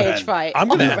in a cage fight. I'm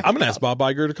gonna ask Bob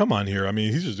Iger to come on here. I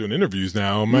mean, he's just doing interviews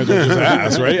now. Might as well just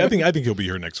ask, right? I think he'll be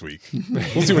here next week.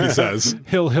 We'll see what he says.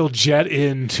 He'll jet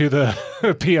into the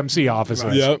PMC offices.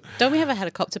 Right. Yep. Don't we have a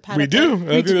helicopter pad? We do. I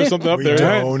think there's something up there. We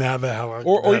don't have a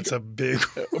helicopter. That's a big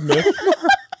myth.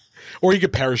 Or he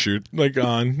could parachute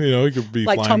on. He could be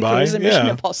like flying Tom by. Cruise in Mission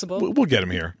Impossible. We'll get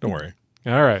him here. Don't worry.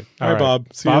 All right,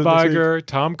 Bob. See Bob you Iger,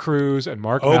 Tom Cruise, and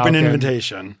Mark Open Malkin.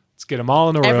 invitation. Let's get them all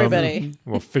in the room. Everybody.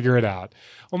 We'll figure it out.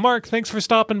 Well, Mark, thanks for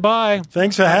stopping by.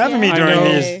 Thanks for having me during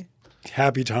these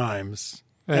happy times.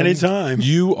 Anytime.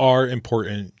 You are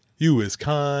important. You is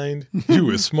kind. You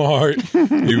is smart.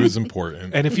 You is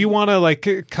important. And if you want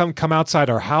to come outside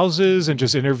our houses and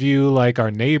just interview our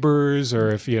neighbors, or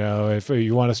if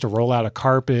you want us to roll out a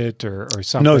carpet or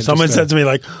something. No, someone said to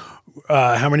me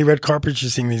how many red carpets you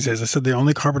seeing these days? I said the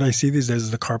only carpet I see these days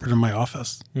is the carpet in my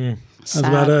office. That's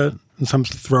about it. And some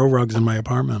throw rugs in my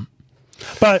apartment.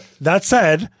 But that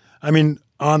said, I mean,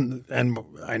 and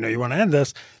I know you want to end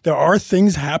this. There are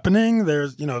things happening. There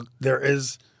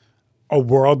is a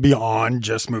world beyond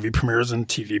just movie premieres and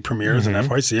TV premieres and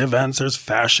FYC events. There's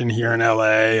fashion here in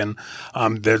LA, and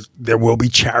there will be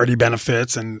charity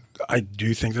benefits, and I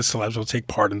do think the celebs will take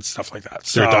part in stuff like that.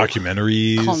 There are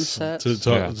documentaries concerts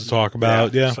to talk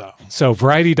about. So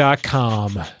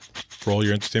Variety.com for all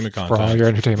your entertainment content. For all your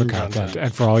entertainment content.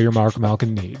 And for all your Mark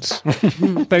Malkin needs.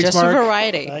 Thanks, just Mark. for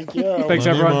variety. Thank you. Thanks,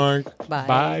 Love everyone. you, Mark. Bye.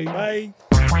 Bye. Bye.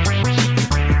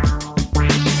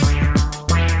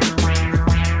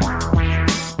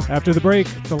 After the break,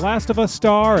 The Last of Us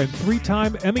star and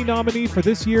 3-time Emmy nominee for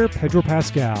this year, Pedro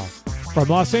Pascal. From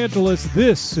Los Angeles,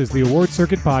 this is the Award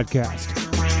Circuit Podcast.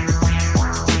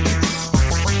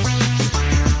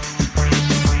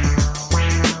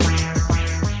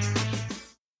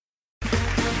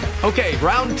 Okay,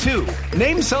 round 2.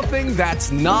 Name something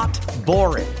that's not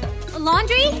boring. A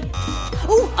laundry?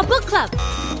 Ooh, a book club.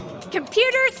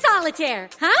 Computer solitaire,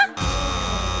 huh?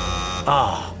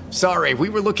 Ah, sorry, we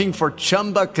were looking for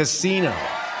Chumba Casino.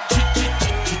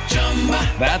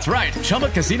 That's right,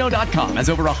 ChumbaCasino.com has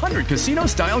over 100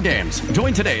 casino-style games.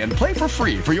 Join today and play for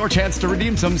free for your chance to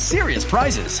redeem some serious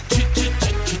prizes.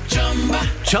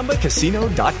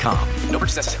 ChumbaCasino.com. No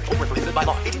purchase necessary. Void where prohibited by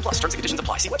law. 18+. Terms and conditions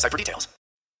apply. See website for details.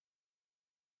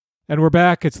 And we're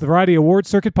back. It's the Variety Award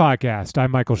Circuit Podcast.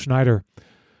 I'm Michael Schneider.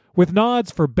 With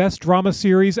nods for Best Drama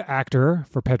Series Actor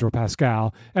for Pedro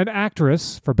Pascal and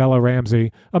Actress for Bella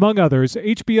Ramsey, among others,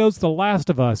 HBO's The Last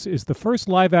of Us is the first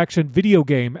live-action video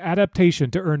game adaptation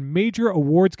to earn major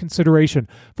awards consideration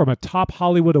from a top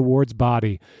Hollywood awards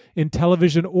body, in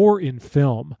television or in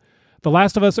film. The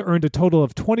Last of Us earned a total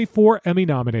of 24 Emmy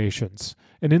nominations.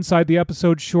 An Inside the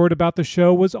Episode short about the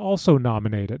show was also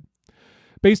nominated.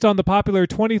 Based on the popular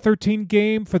 2013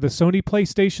 game for the Sony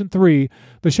PlayStation 3,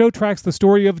 the show tracks the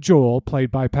story of Joel,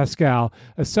 played by Pascal,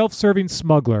 a self-serving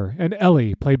smuggler, and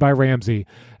Ellie, played by Ramsey,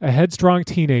 a headstrong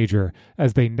teenager,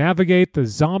 as they navigate the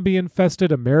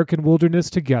zombie-infested American wilderness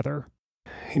together.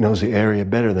 He knows the area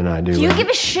better than I do. Do you give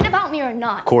a shit about me or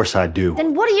not? Of course I do.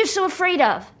 Then what are you so afraid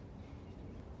of?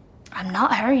 I'm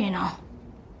not her, you know.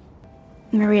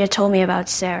 Maria told me about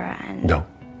Sarah and...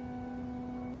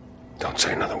 Don't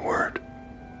say another word.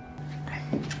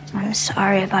 I'm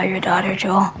sorry about your daughter,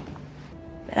 Joel.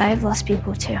 But I've lost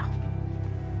people too.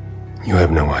 You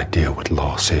have no idea what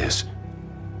loss is.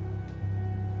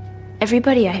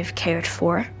 Everybody I have cared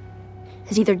for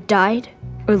has either died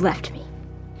or left me.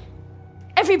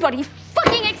 Everybody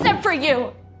fucking except for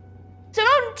you! So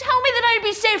don't tell me that I'd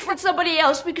be safe with somebody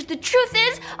else, because the truth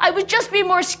is, I would just be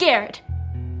more scared.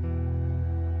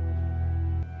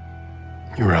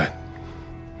 You're right.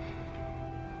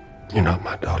 You're not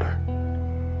my daughter.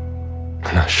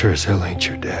 And I sure as hell ain't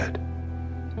your dad.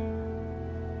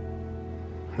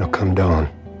 Now come dawn,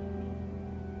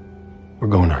 we're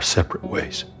going our separate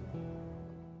ways.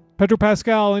 Pedro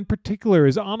Pascal, in particular,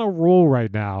 is on a roll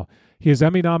right now. He is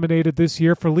Emmy nominated this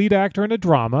year for lead actor in a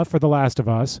drama for The Last of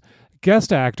Us,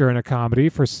 guest actor in a comedy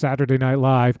for Saturday Night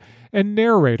Live, and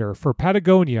narrator for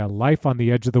Patagonia, Life on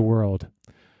the Edge of the World.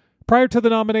 Prior to the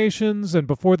nominations and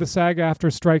before the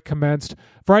SAG-AFTRA strike commenced,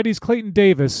 Variety's Clayton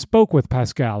Davis spoke with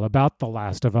Pascal about The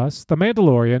Last of Us, The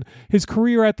Mandalorian, his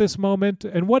career at this moment,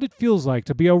 and what it feels like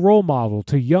to be a role model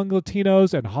to young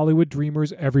Latinos and Hollywood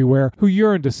dreamers everywhere who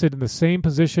yearn to sit in the same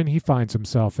position he finds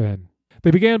himself in.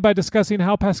 They began by discussing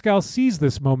how Pascal sees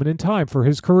this moment in time for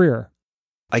his career.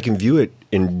 I can view it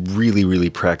in really, really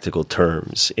practical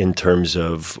terms, in terms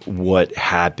of what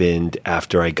happened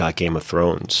after I got Game of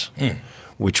Thrones.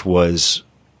 Which was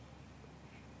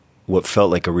what felt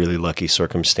like a really lucky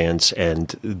circumstance, and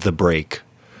the break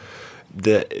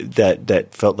that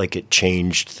felt like it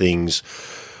changed things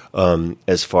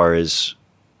as far as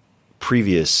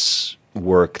previous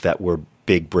work that were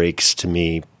big breaks to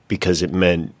me, because it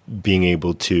meant being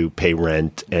able to pay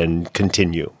rent and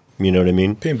continue. You know what I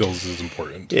mean? Paying bills is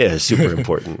important. Yeah, super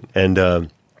important. And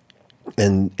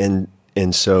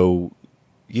so,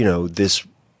 you know, this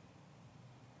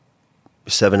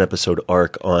 7-episode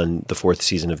arc on the 4th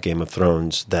season of Game of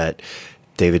Thrones that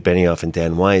David Benioff and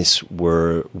Dan Weiss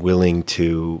were willing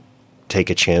to take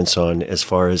a chance on as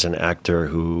far as an actor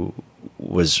who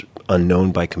was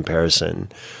unknown by comparison.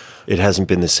 It hasn't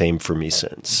been the same for me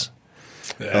since.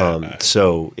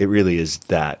 So it really is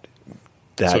that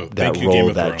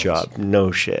role, that job.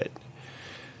 No shit.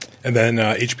 And then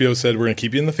HBO said, we're going to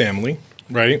keep you in the family,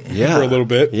 right? Yeah. For a little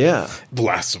bit. Yeah. The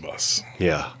Last of Us.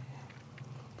 Yeah.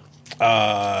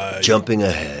 Jumping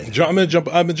ahead. I'm gonna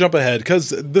jump ahead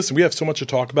because listen, we have so much to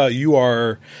talk about. You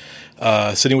are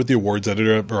sitting with the awards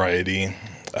editor at Variety,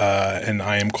 and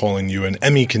I am calling you an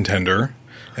Emmy contender.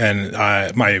 And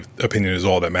my opinion is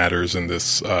all that matters in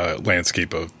this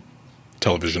landscape of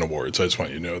television awards. I just want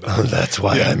you to know that. Oh, that's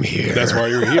why I'm here. That's why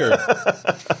you're here.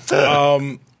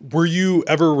 Were you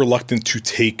ever reluctant to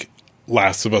take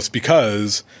Last of Us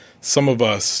because some of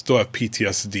us still have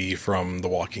PTSD from The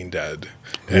Walking Dead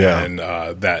and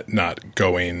that not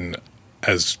going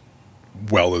as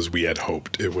well as we had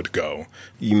hoped it would go?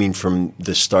 You mean from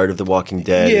the start of The Walking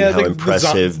Dead and how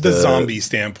impressive the zombie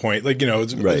standpoint? Like, you know,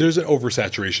 there's an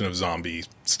oversaturation of zombie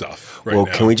stuff right now.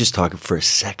 Can we just talk for a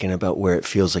second about where it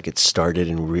feels like it started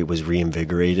and was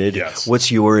reinvigorated? Yes.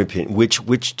 What's your opinion? Which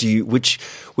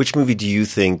movie do you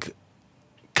think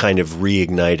kind of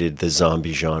reignited the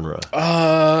zombie genre?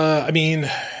 I mean,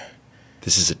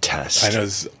 this is a test. I know.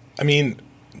 I mean,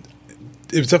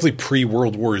 it was definitely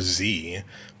pre-World War Z.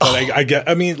 But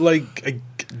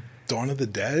Dawn of the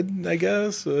Dead, I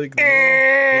guess. Like, go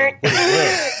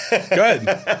ahead.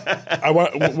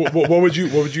 What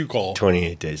would you call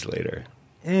 28 Days Later?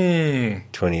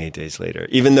 28 Days Later.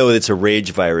 Even though it's a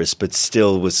rage virus, but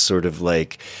still was sort of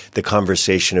like the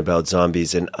conversation about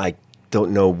zombies. And I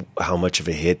don't know how much of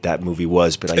a hit that movie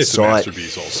was, but I saw it. It's a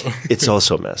masterpiece also. It's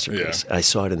also a masterpiece. Yeah. I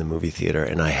saw it in the movie theater,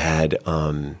 and I had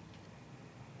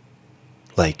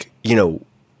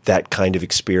that kind of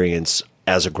experience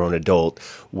as a grown adult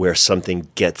where something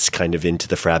gets kind of into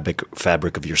the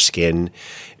fabric of your skin,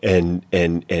 and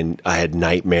I had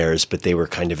nightmares, but they were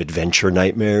kind of adventure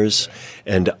nightmares.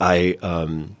 And I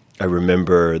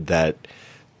remember that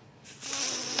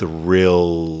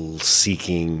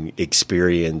thrill-seeking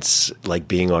experience, like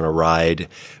being on a ride,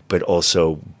 but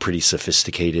also pretty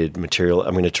sophisticated material.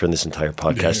 I'm going to turn this entire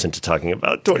podcast into talking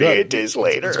about 28 Days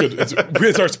Later. It's good. It's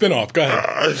our spinoff. Go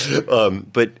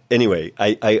ahead. But anyway,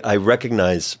 I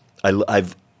recognize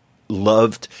I've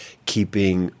loved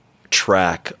keeping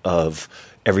track of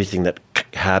everything that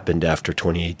happened after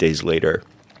 28 Days Later,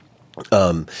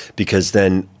 because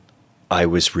then I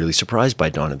was really surprised by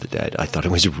Dawn of the Dead. I thought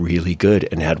it was really good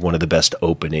and had one of the best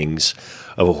openings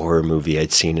of a horror movie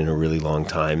I'd seen in a really long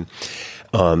time.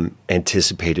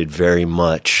 Anticipated very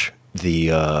much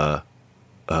the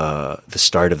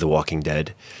start of The Walking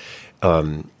Dead,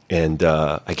 and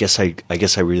I guess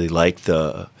I really liked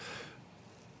the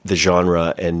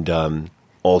genre, and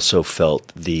also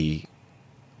felt the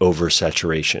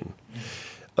oversaturation.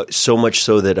 So much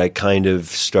so that I kind of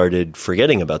started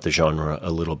forgetting about the genre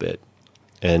a little bit.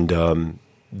 And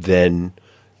then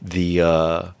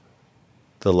the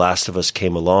Last of Us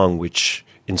came along, which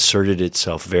inserted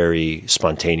itself very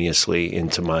spontaneously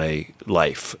into my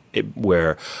life,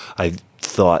 where I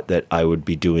thought that I would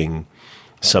be doing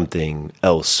something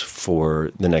else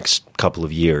for the next couple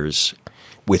of years.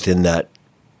 Within that,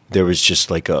 there was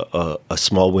just like a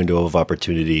small window of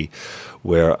opportunity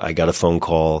where I got a phone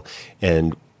call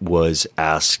and was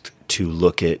asked to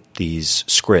look at these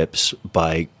scripts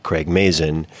by Craig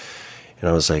Mazin. And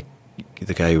I was like,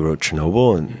 the guy who wrote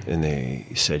Chernobyl? And they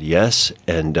said yes.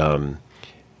 And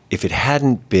if it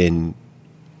hadn't been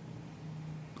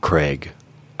Craig,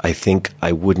 I think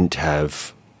I wouldn't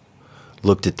have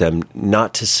looked at them,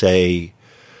 not to say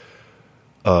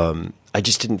I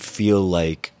just didn't feel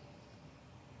like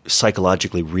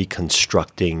psychologically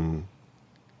reconstructing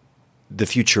the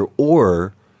future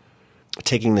or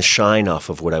taking the shine off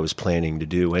of what I was planning to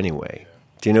do anyway.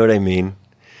 Do you know what I mean?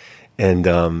 And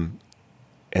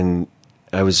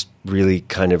I was really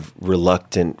kind of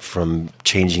reluctant from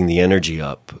changing the energy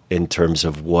up in terms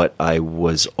of what I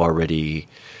was already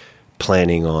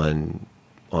planning on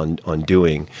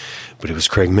doing. But it was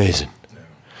Craig Mazin,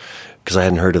 because I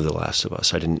hadn't heard of The Last of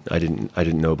Us. I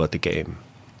didn't know about the game,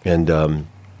 and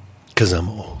because I'm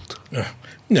old.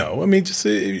 No, I mean, just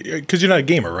because you're not a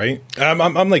gamer, right?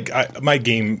 I'm like, my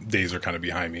game days are kind of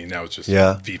behind me now. It's just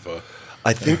FIFA.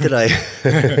 I think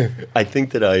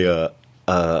that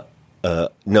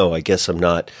no, I guess I'm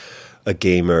not a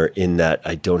gamer in that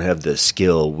I don't have the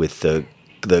skill with the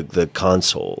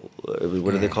console.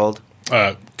 What are they called?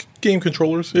 Game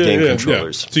controllers. Game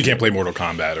controllers. So you can't play Mortal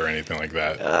Kombat or anything like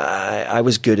that. I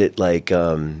was good at like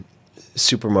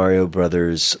Super Mario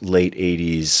Brothers, late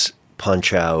 '80s,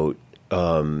 Punch Out,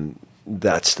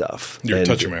 that stuff. You're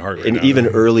touching my heart right and now. And even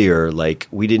earlier, like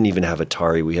we didn't even have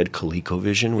Atari. We had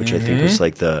ColecoVision, which I think was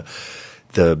like the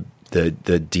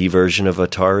D version of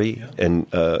Atari, and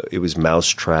it was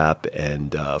Mousetrap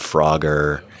and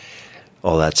Frogger,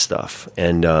 all that stuff,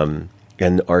 and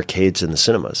arcades in the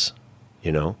cinemas,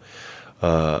 you know,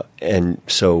 and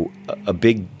so a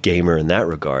big gamer in that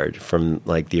regard from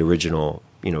like the original,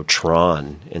 you know,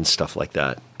 Tron and stuff like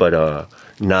that, but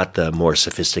not the more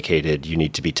sophisticated. You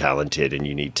need to be talented and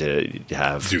you need to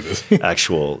have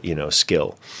actual, you know,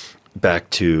 skill. Back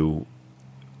to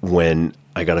when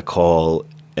I got a call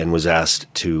and was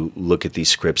asked to look at these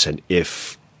scripts, and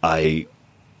if I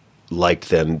liked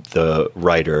them, the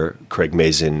writer, Craig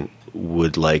Mazin,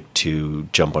 would like to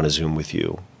jump on a Zoom with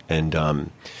you. And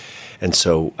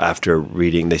so after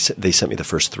reading, they sent me the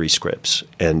first 3 scripts,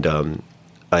 and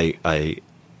I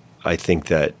think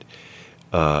that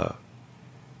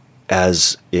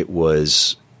as it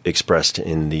was expressed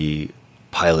in the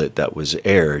pilot that was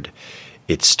aired,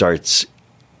 it starts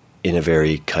in a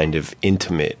very kind of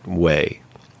intimate way.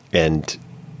 And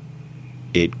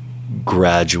it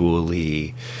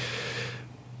gradually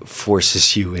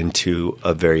forces you into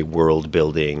a very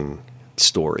world-building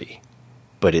story.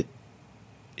 But it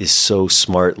is so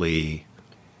smartly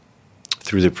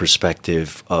through the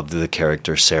perspective of the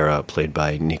character Sarah, played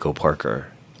by Nico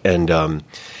Parker. And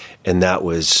that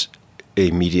was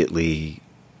immediately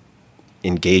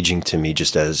engaging to me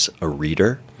just as a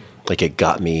reader. Like it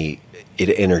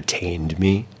entertained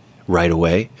me right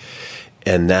away.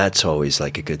 And that's always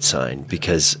like a good sign,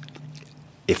 because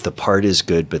if the part is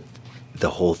good, but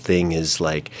the whole thing is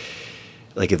like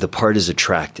if the part is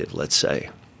attractive, let's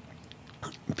say,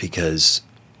 because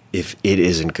if it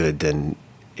isn't good, then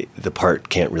the part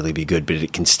can't really be good, but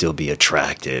it can still be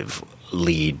attractive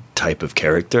lead type of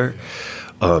character.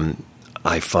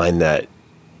 I find that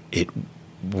it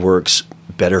works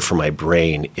better for my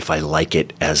brain if I like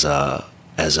it as a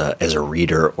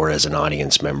reader or as an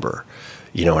audience member.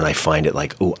 You know, and I find it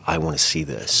like, oh, I want to see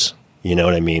this. You know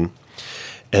what I mean?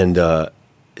 And so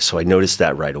I noticed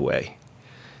that right away,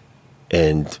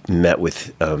 and met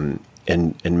with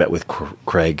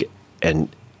Craig, and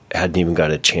hadn't even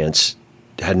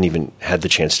had the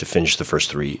chance to finish the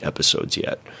first 3 episodes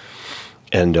yet,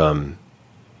 and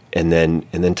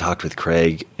then talked with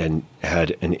Craig and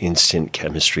had an instant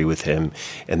chemistry with him,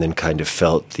 and then kind of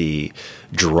felt the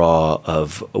draw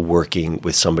of working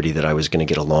with somebody that I was going to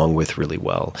get along with really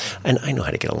well. And I know how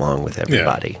to get along with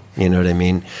everybody. Yeah. You know what I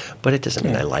mean? But it doesn't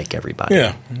mean I like everybody.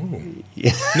 Yeah.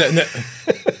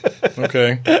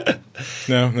 Okay.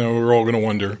 No, we're all going to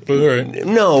wonder. But all right.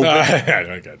 No.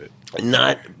 I got it.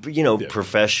 Not,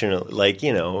 professional, like,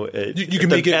 you can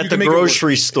make it at the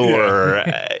grocery store,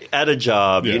 at a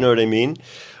job, you know what I mean?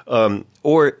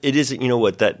 Or it isn't,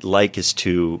 that like is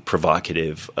too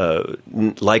provocative,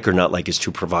 like or not like is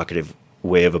too provocative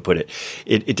way of put it.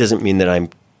 It doesn't mean that I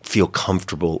feel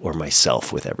comfortable or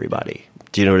myself with everybody.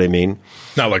 Do you know what I mean?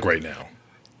 Not like right now,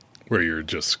 where you're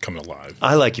just coming alive.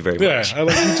 I like you very much. Yeah, I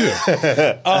like you too.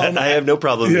 I have no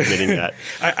problem admitting that.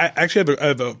 I actually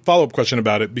have a follow-up question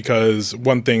about it, because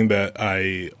one thing that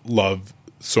I love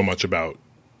so much about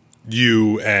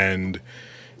you and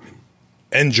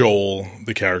Joel,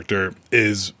 the character,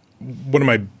 is one of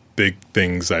my big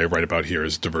things I write about here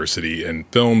is diversity in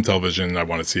film, television. I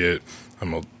want to see it.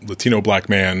 I'm a Latino black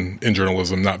man in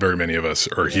journalism. Not very many of us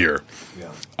are here.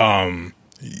 Yeah.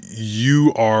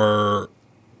 You are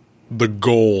the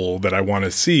goal that I want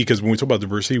to see, because when we talk about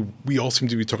diversity, we all seem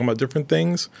to be talking about different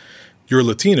things. You're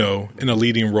Latino in a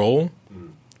leading role,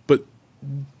 but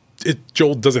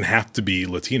Joel doesn't have to be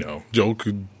Latino. Joel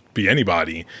could be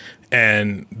anybody.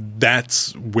 And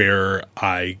that's where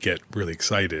I get really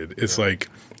excited. It's like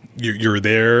you're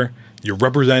there, you're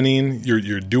representing,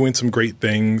 you're doing some great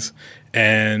things,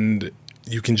 and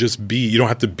you can just be. You don't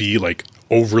have to be like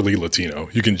overly Latino.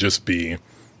 You can just be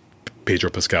Pedro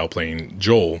Pascal playing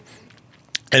Joel.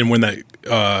 And when that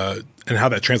and how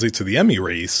that translates to the Emmy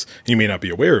race, and you may not be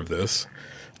aware of this,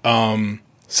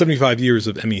 75 years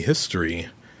of Emmy history,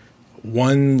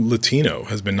 one Latino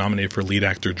has been nominated for lead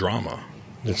actor drama.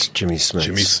 That's Jimmy Smits.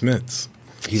 Jimmy Smits.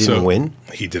 He didn't win?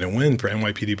 He didn't win for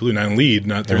NYPD Blue. Not in lead,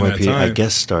 not during that time. I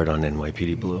guess starred on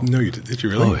NYPD Blue. No, you did. Did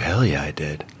you really? Oh, hell yeah, I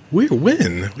did.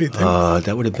 When?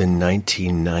 That would have been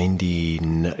 1990.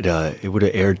 It would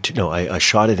have aired. I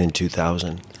shot it in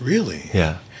 2000. Really?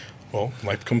 Yeah. Well,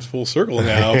 life comes full circle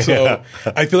now. So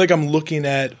I feel like I'm looking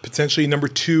at potentially number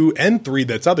 2 and 3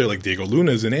 that's out there, like Diego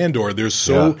Luna's in Andor.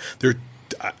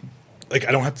 Like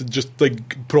I don't have to just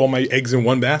like put all my eggs in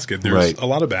one basket. There's a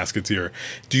lot of baskets here.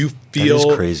 Do you feel that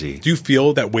is crazy? Do you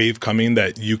feel that wave coming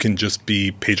that you can just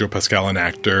be Pedro Pascal, an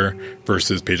actor,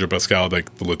 versus Pedro Pascal,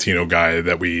 like the Latino guy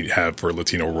that we have for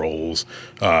Latino roles?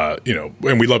 And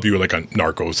we love you like on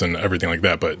Narcos and everything like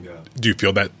that. But do you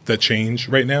feel that change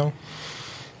right now?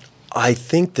 I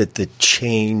think that the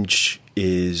change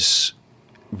is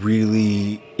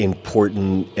really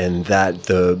important, and that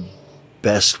the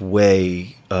best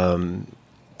way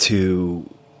to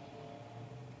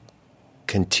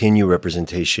continue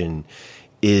representation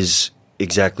is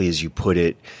exactly as you put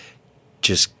it,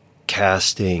 just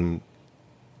casting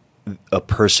a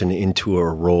person into a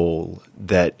role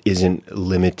that isn't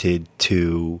limited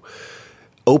to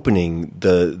opening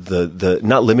the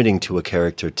not limiting to a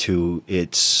character to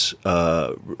its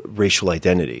racial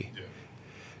identity.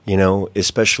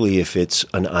 Especially if it's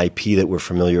an IP that we're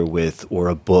familiar with or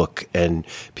a book, and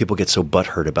people get so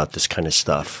butthurt about this kind of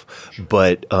stuff. Sure.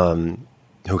 But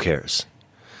who cares?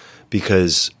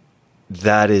 Because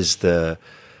that is the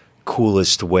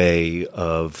coolest way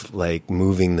of like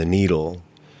moving the needle,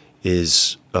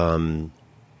 is being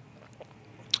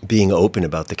open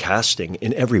about the casting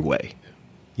in every way.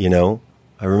 I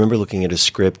remember looking at a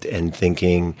script and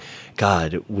thinking,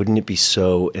 God, wouldn't it be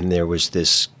so? And there was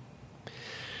this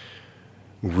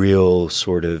real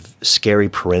sort of scary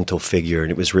parental figure, and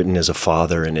it was written as a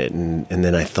father in it, and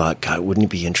then I thought, God, wouldn't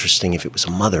it be interesting if it was a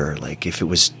mother, like if it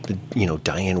was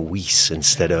Diane Weiss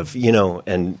instead of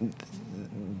and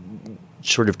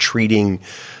sort of treating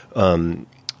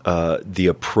the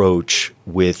approach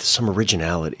with some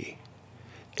originality,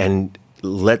 and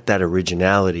let that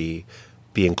originality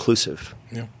be inclusive.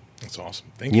 Yeah, that's awesome.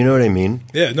 Thank you. You know what I mean?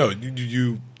 Yeah, no,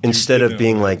 you instead of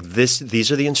being like this,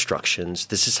 these are the instructions.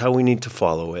 This is how we need to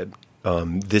follow it.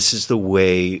 This is the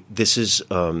way. This is.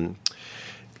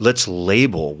 Let's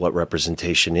label what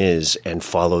representation is and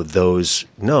follow those.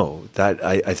 No,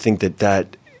 I think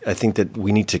that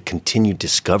we need to continue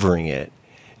discovering it,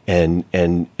 and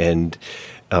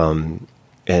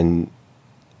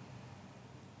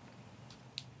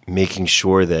making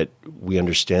sure that we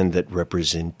understand that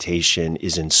representation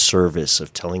is in service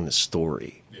of telling the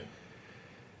story.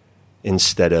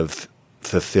 Instead of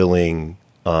fulfilling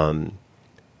a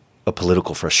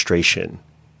political frustration,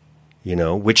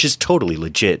 which is totally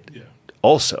legit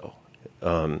also.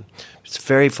 It's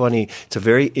very funny. It's a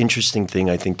very interesting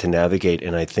thing, I think, to navigate,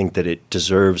 and I think that it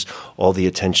deserves all the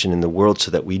attention in the world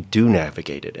so that we do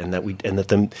navigate it, and that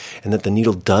the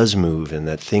needle does move, and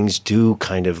that things do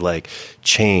kind of like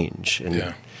change.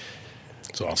 And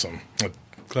it's awesome.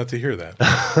 Glad to hear that.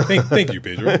 Thank you,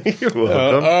 Pedro. You're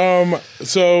welcome.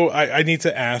 So I need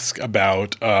to ask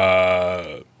about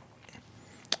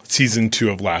season 2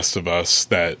 of Last of Us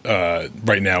that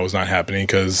right now is not happening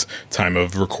because time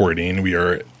of recording, we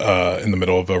are in the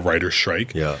middle of a writer's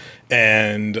strike. Yeah.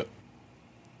 And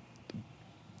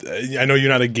I know you're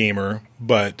not a gamer,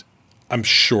 but I'm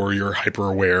sure you're hyper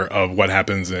aware of what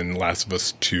happens in Last of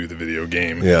Us 2, the video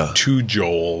game, to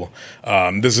Joel.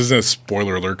 This isn't a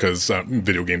spoiler alert because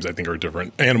video games, I think, are a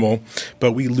different animal.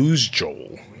 But we lose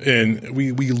Joel, and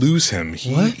we lose him.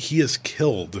 He is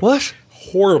killed. What?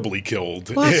 Horribly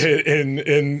killed what?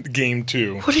 in game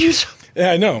 2. What are you?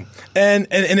 Yeah, I know, and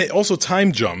it also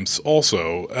time jumps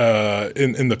also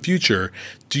in the future.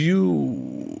 Do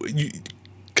you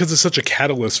because it's such a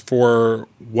catalyst for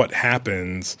what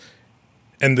happens?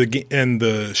 And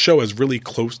the show has really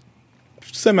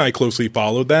semi-closely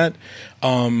followed that.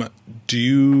 Do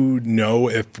you know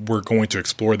if we're going to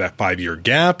explore that 5-year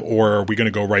gap, or are we going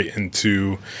to go right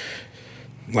into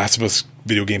Last of Us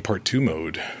video game part 2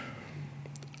 mode?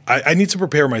 I need to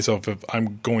prepare myself if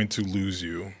I'm going to lose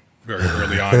you very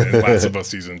early on in Last of Us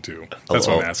season 2. That's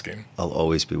what I'm asking. I'll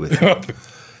always be with you.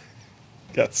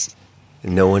 Yes.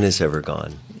 No one has ever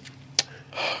gone.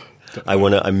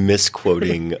 I'm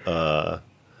misquoting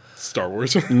Star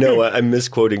Wars. No, I'm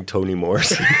misquoting Toni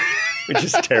Morrison, which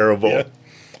is terrible. Yeah.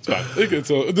 It's fine.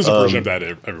 There's a version of that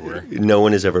everywhere. No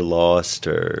one has ever lost,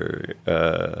 or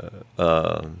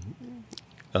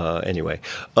anyway.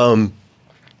 I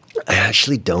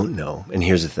actually don't know. And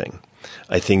here's the thing: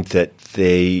 I think that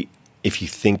if you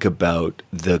think about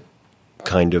the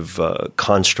kind of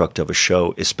construct of a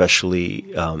show,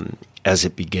 especially as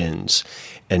it begins,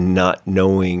 and not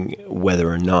knowing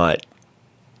whether or not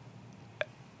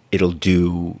it'll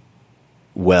do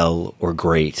well or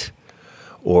great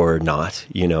or not,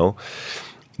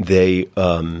 they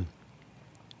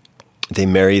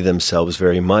marry themselves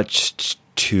very much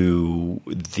to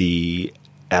the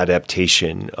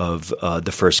adaptation of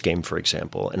the first game, for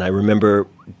example. And I remember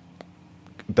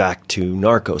back to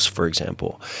Narcos, for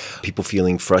example, people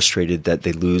feeling frustrated that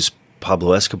they lose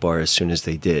Pablo Escobar as soon as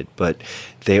they did, but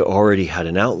they already had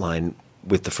an outline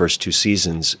with the first 2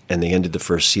 seasons, and they ended the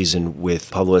first season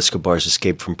with Pablo Escobar's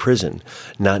escape from prison,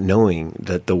 not knowing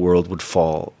that the world would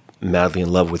fall madly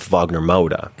in love with Wagner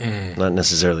Moura. Not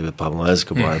necessarily with Pablo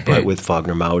Escobar, but with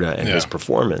Wagner Moura and his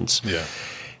performance. Yeah.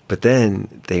 But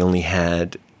then they only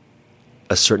had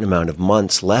a certain amount of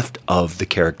months left of the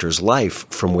character's life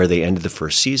from where they ended the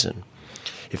first season.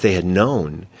 If they had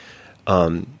known,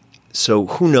 so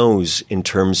who knows in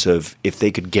terms of if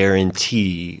they could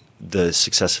guarantee the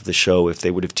success of the show, if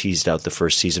they would have teased out the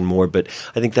first season more. But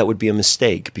I think that would be a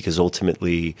mistake, because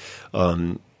ultimately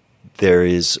they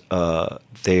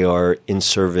are in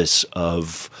service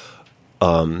of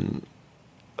an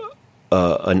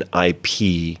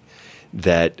IP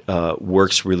that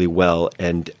works really well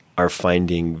and are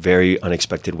finding very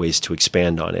unexpected ways to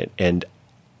expand on it. And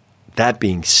that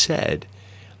being said,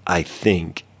 I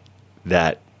think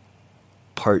that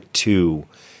part 2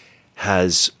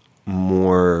 has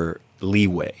more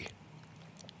leeway.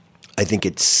 I think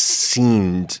it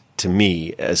seemed to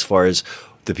me, as far as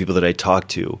the people that I talked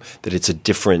to, that it's a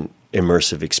different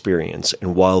immersive experience.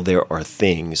 And while there are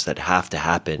things that have to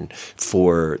happen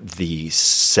for the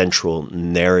central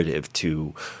narrative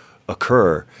to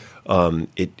occur,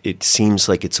 it seems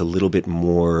like it's a little bit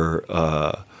more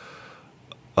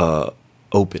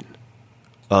open.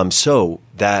 So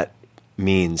that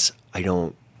means I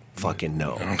don't fucking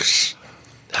know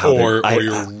how you're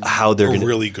a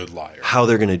really good liar. How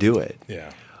they're going to do it.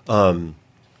 Yeah.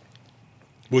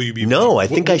 Will you be? No, I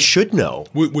think I should know.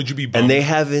 Would you be bummed? And they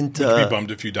haven't. Would you be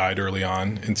bummed if you died early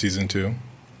on in season 2?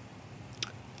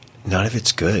 Not if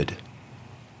it's good.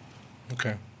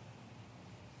 Okay.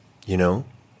 You know?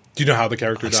 Do you know how the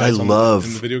character dies in the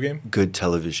video game? Good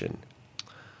television.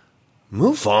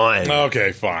 Move on.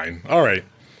 Okay, fine. All right.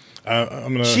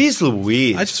 I'm gonna. Jeez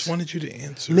Louise! I just wanted you to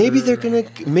answer. Maybe they're gonna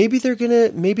do it. Maybe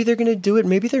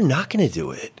they're not gonna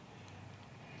do it.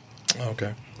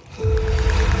 Okay.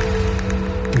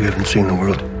 You haven't seen the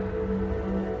world,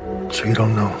 so you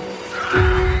don't know.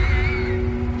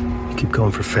 You keep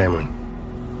going for family.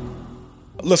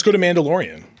 Let's go to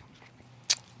Mandalorian.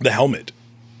 The helmet.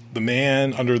 The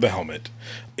man under the helmet.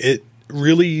 It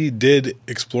really did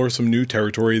explore some new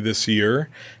territory this year,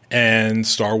 and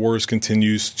Star Wars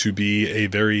continues to be a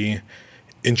very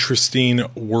interesting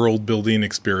world-building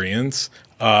experience.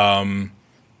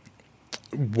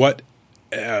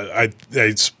 I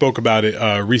spoke about it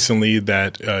recently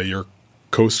that your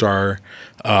co-star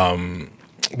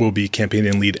will be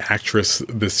campaigning lead actress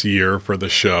this year for the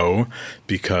show,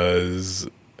 because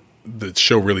the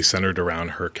show really centered around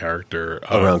her character,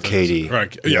 around Katie.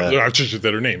 Right? Yeah, I just said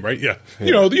her name, right? Yeah,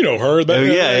 you know her.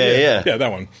 Yeah,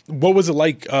 that one. What was it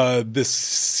like this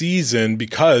season?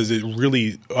 Because it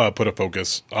really put a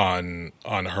focus on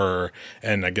her,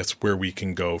 and I guess where we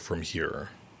can go from here.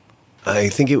 I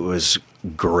think it was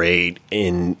great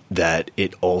in that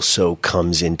it also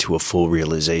comes into a full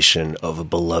realization of a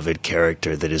beloved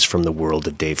character that is from the world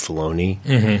of Dave Filoni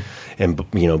and,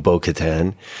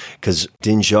 Bo-Katan. Because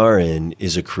Din Djarin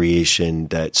is a creation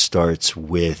that starts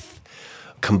with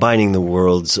combining the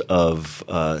worlds of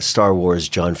Star Wars,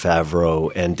 Jon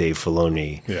Favreau, and Dave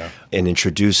Filoni, and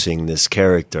introducing this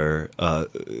character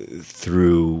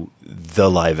through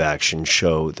the live-action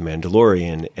show, The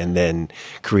Mandalorian, and then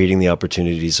creating the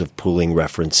opportunities of pulling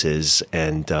references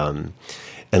and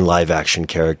live-action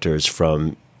characters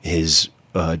from his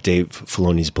Dave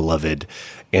Filoni's beloved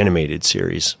animated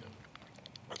series.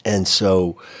 And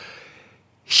so,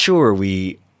 sure,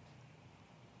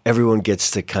 everyone gets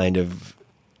to kind of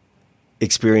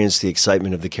experience the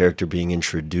excitement of the character being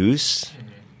introduced.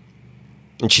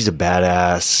 And she's a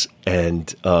badass,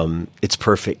 and it's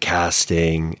perfect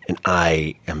casting. And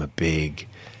I am a big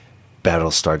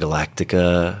Battlestar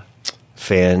Galactica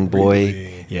fanboy.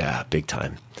 Really? Yeah, big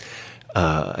time.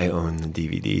 I own the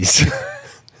DVDs.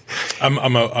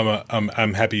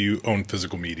 I'm happy you own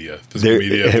physical media. Physical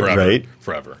media forever. Right?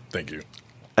 Forever. Thank you.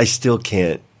 I still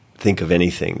can't think of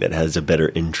anything that has a better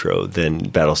intro than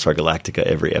Battlestar Galactica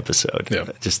every episode. Yeah.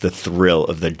 Just the thrill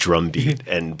of the drum beat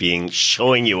and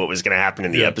showing you what was going to happen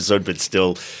in the episode, but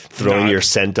still throwing your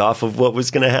scent off of what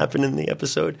was going to happen in the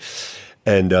episode.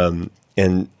 And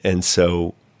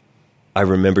so I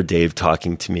remember Dave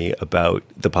talking to me about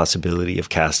the possibility of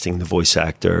casting the voice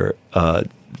actor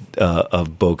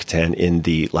of Bo-Katan in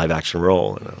the live action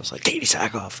role. And I was like, Katie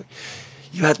Sackhoff,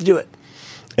 you have to do it.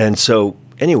 And so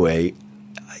anyway,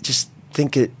 I just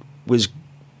think it was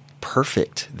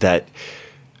perfect that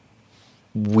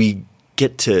we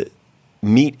get to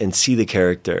meet and see the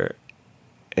character,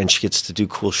 and she gets to do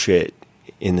cool shit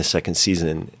in the second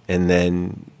season, and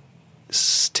then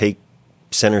take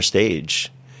center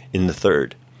stage in the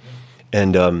third.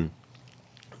 And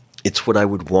it's what I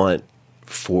would want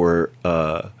for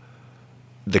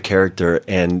the character,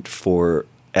 and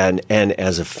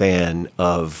as a fan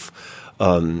of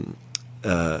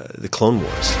the Clone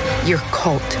Wars. Your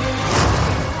cult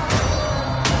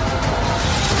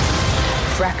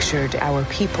fractured our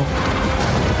people.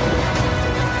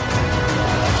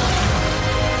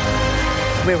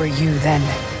 Where were you then?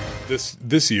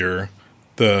 This year,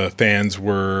 the fans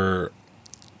were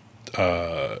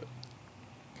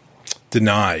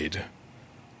denied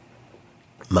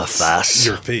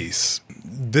your face.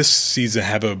 This season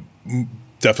have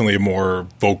definitely a more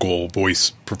vocal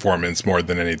voice performance more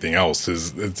than anything else.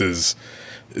 Does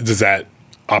that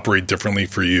operate differently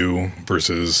for you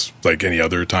versus like any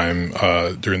other time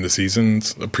during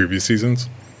the previous seasons?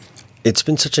 It's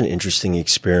been such an interesting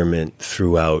experiment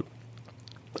throughout,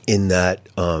 in that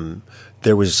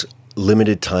there was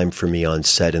limited time for me on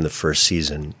set in the first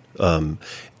season, and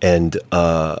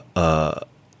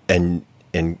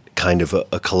kind of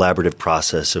a collaborative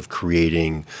process of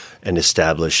creating and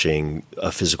establishing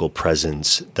a physical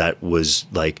presence that was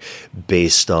like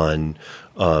based on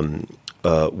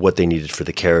what they needed for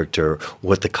the character,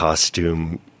 what the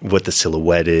costume, what the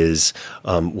silhouette is,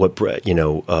 what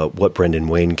Brendan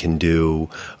Wayne can do,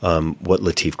 what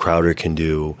Lateef Crowder can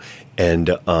do, and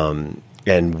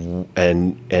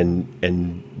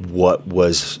what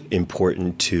was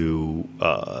important to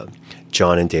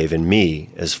John and Dave and me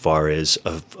as far as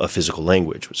a physical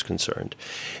language was concerned.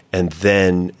 And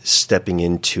then stepping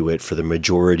into it for the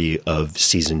majority of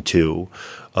season 2,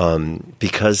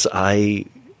 because I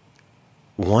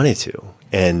wanted to.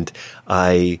 And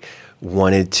I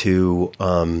wanted to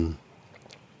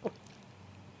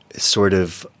sort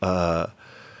of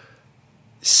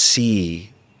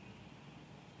see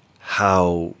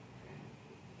how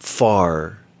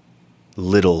far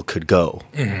little could go.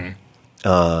 Mm-hmm.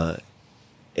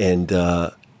 And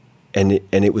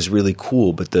it was really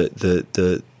cool, but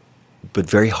but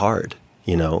very hard,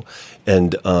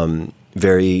 and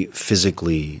very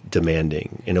physically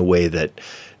demanding in a way that,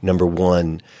 number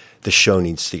one, the show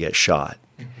needs to get shot,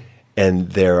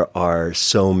 and there are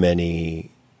so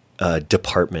many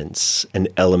departments and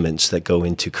elements that go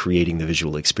into creating the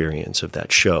visual experience of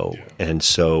that show, and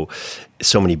so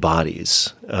many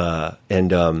bodies,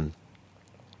 and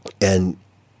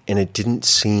it didn't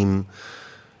seem,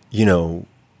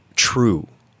 true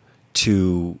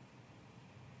to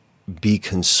be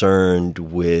concerned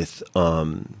with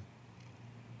Din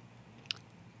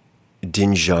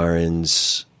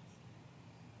Djarin's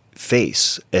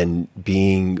face and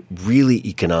being really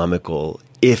economical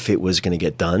if it was going to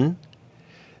get done,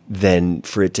 than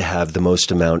for it to have the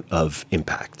most amount of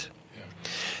impact.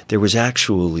 There was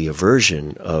actually a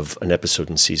version of an episode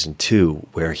in season 2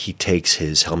 where he takes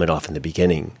his helmet off in the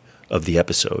beginning of the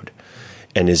episode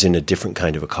and is in a different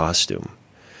kind of a costume.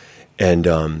 And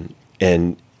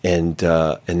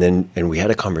we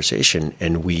had a conversation,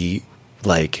 and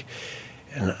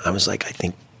and I was like, I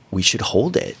think we should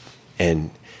hold it.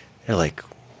 And they're like,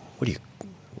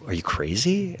 are you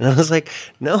crazy? And I was like,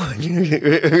 no,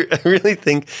 I really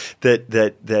think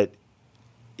that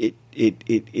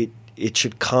it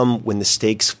should come when the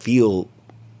stakes feel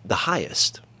the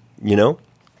highest,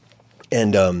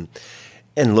 And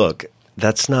look,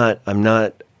 I'm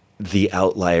not the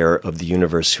outlier of the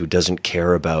universe who doesn't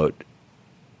care about,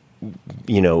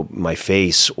 my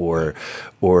face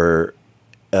but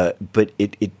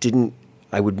it didn't.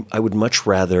 I would much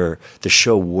rather the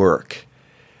show work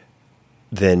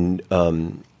than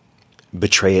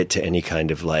betray it to any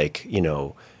kind of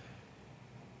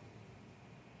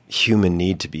human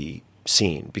need to be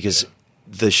seen, because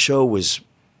the show was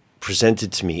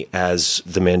presented to me as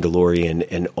The Mandalorian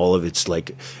and all of its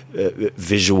like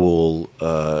visual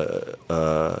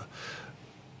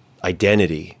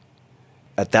identity,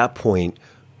 at that point,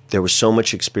 there was so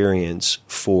much experience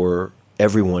for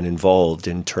everyone involved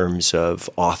in terms of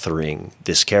authoring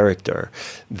this character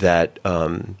that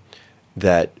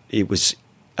that it was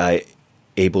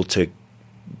able to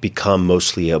become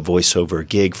mostly a voiceover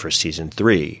gig for season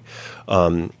 3,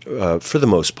 for the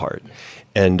most part,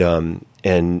 and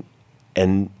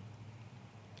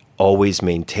always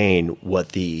maintain what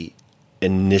the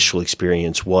initial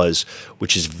experience was,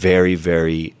 which is very,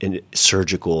 very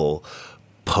surgical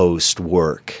post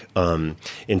work,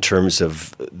 in terms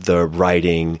of the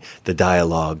writing, the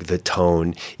dialogue, the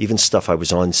tone, even stuff I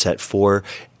was on set for,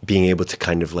 being able to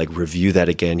kind of like review that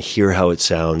again, hear how it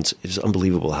sounds. It's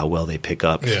unbelievable how well they pick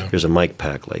up. Yeah. There's a mic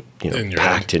pack, like,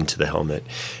 packed into the helmet,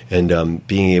 and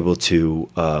being able to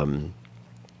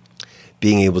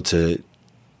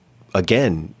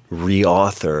again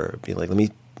re-author, be like, let me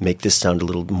make this sound a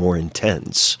little more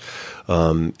intense,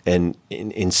 and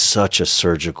in such a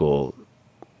surgical,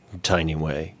 tiny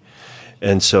way.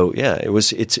 And so, yeah,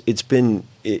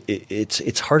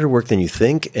 it's harder work than you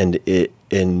think, and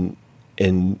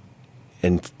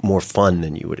more fun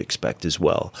than you would expect as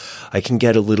well. I can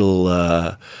get a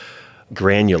little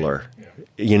granular,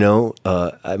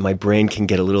 my brain can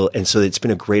get a little, and so it's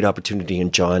been a great opportunity.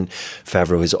 And Jon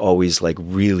Favreau has always like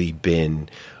really been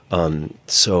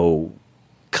so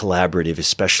collaborative,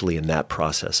 especially in that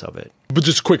process of it. But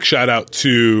just a quick shout out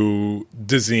to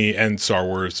Disney and Star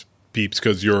Wars peeps,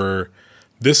 because you're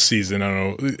this season, I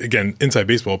don't know, again, inside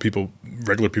baseball,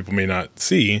 regular people may not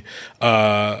see,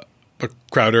 but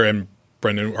Crowder and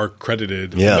Brendan are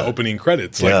credited in the opening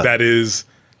credits. Like that is,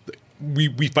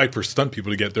 we fight for stunt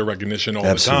people to get their recognition all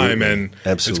the time, and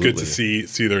it's good to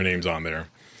see their names on there.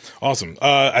 Awesome.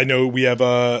 I know we have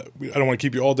I don't want to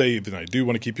keep you all day, even I do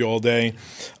want to keep you all day.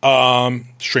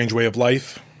 Strange Way of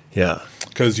Life. Yeah.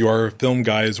 Because you are a film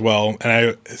guy as well.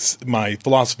 And my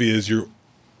philosophy is you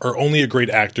are only a great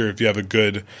actor if you have a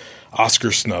good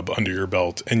Oscar snub under your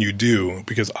belt. And you do,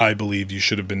 because I believe you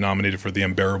should have been nominated for The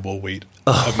Unbearable Weight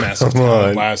of Massive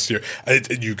Talent last year.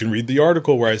 You can read the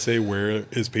article where I say, where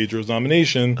is Pedro's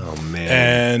nomination? Oh, man.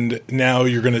 And now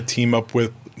you're going to team up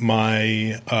with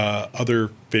my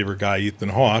other favorite guy, Ethan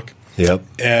Hawke. Yep.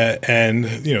 And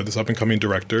this up-and-coming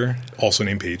director, also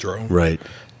named Pedro. Right.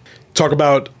 Talk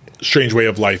about Strange Way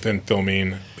of Life and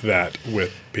filming that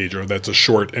with Pedro. That's a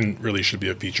short and really should be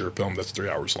a feature film that's 3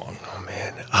 hours long. Oh,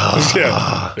 man.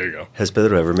 Yeah, there you go. Has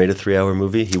Pedro ever made a 3-hour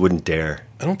movie? He wouldn't dare.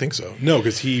 I don't think so. No,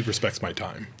 because he respects my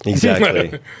time.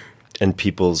 Exactly. And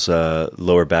people's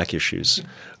lower back issues.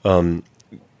 I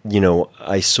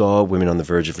saw Women on the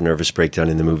Verge of a Nervous Breakdown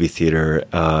in the movie theater,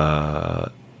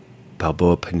 Balboa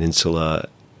Peninsula,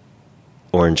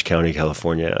 Orange County,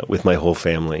 California, with my whole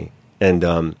family.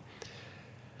 And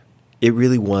it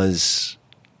really was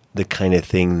the kind of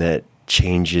thing that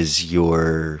changes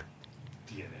your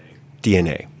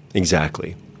DNA.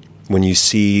 Exactly. When you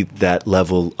see that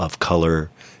level of color,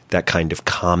 that kind of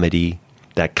comedy,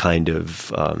 that kind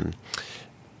of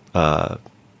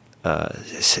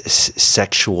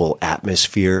sexual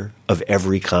atmosphere of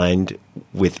every kind,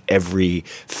 with every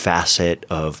facet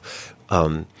of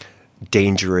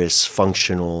dangerous,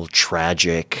 functional,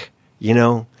 tragic,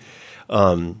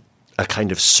 a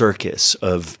kind of circus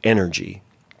of energy,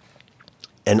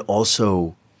 and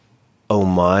also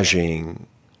homaging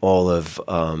all of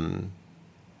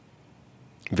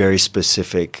very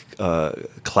specific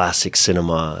classic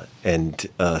cinema and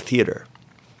theater.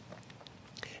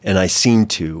 And I seemed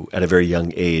to, at a very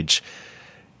young age,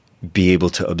 be able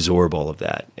to absorb all of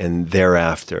that. And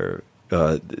thereafter,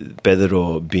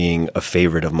 Pedro, being a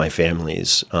favorite of my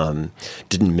family's,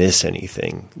 didn't miss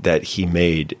anything that he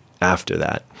made after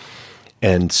that.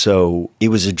 And so it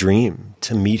was a dream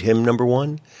to meet him, number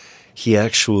one. He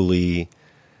actually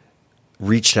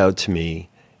reached out to me,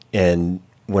 and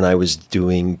when I was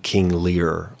doing King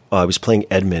Lear, I was playing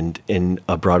Edmund in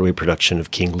a Broadway production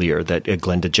of King Lear that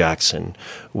Glenda Jackson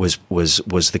was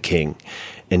the king.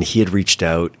 And he had reached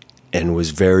out and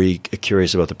was very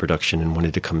curious about the production and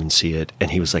wanted to come and see it. And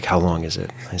he was like, "How long is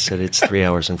it?" I said, "It's 3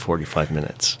 hours and 45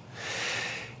 minutes.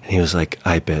 And he was like,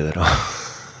 "Ay, Pedro."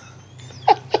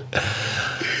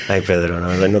 Ay, Pedro. And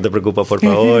I was like, "No te preocupa, por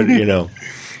favor,"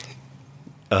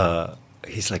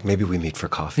 He's like, "Maybe we meet for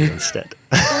coffee instead."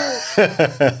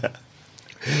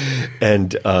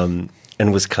 And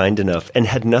was kind enough and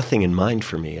had nothing in mind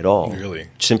for me at all. Really?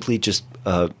 Simply just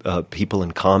people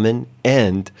in common,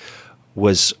 and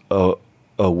was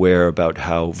aware about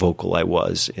how vocal I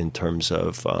was in terms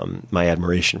of my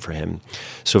admiration for him.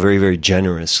 So very, very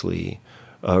generously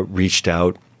reached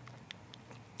out,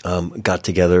 got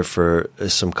together for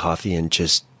some coffee and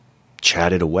just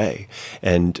chatted away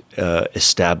and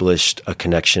established a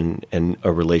connection and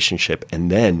a relationship.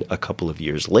 And then a couple of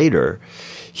years later,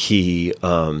 he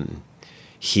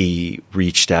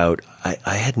reached out.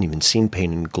 I hadn't even seen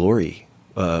Pain and Glory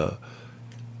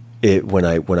when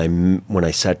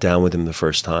I sat down with him the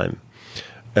first time.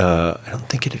 I don't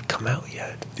think it had come out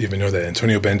yet. Do you even know that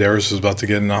Antonio Banderas was about to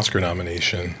get an Oscar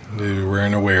nomination? You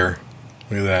weren't aware.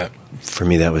 Look at that. For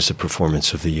me, that was the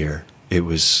performance of the year. It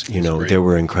was, there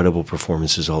were incredible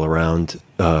performances all around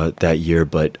that year,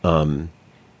 but I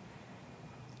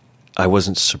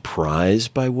wasn't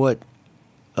surprised by what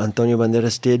Antonio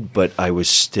Banderas did, but I was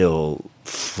still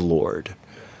floored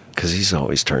because he's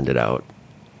always turned it out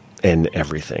and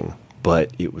everything.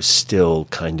 But it was still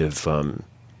kind of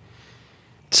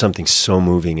something so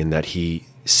moving in that he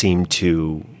seemed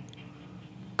to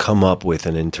come up with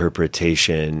an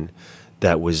interpretation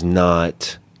that was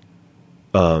not,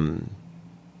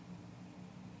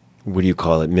 what do you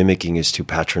call it? Mimicking is too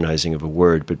patronizing of a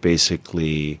word, but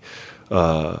basically,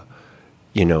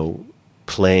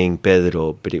 playing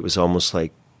Pedro, but it was almost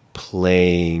like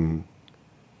playing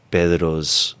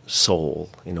Pedro's soul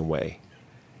in a way.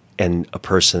 And a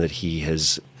person that he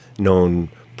has known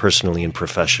personally and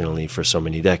professionally for so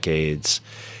many decades.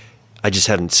 I just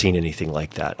haven't seen anything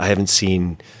like that. I haven't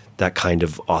seen that kind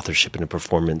of authorship in a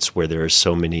performance where there are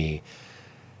so many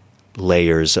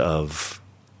layers of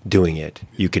doing it.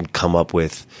 You can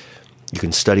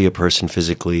study a person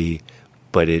physically,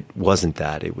 but it wasn't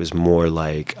that. It was more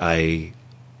like, I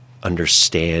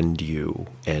understand you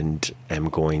and am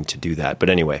going to do that. But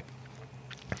anyway,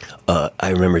 I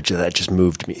remember that just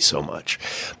moved me so much.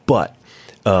 But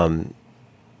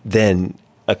then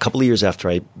a couple of years after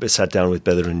I sat down with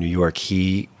Pedro in New York,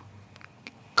 he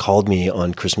called me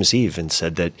on Christmas Eve and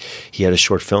said that he had a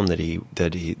short film that he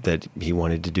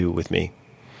wanted to do with me.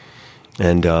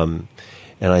 And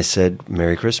I said,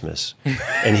 "Merry Christmas."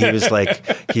 And he was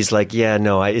like, "Yeah,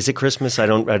 no, is it Christmas? I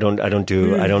don't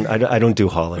do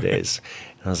holidays."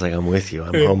 And I was like, "I'm with you.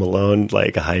 I'm home alone,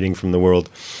 like hiding from the world."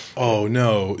 Oh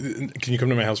no! Can you come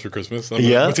to my house for Christmas?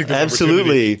 Yeah,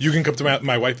 absolutely. You can come to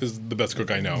my wife is the best cook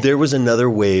I know. There was another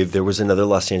wave. There was another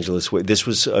Los Angeles wave. This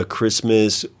was a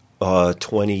Christmas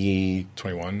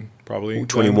 21 probably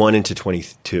 21 into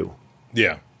 22.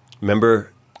 Yeah,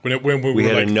 remember. When we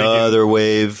had another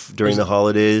wave during the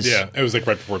holidays. Yeah, it was like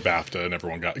right before BAFTA and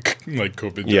everyone got like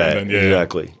COVID. Yeah,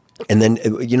 exactly. And then,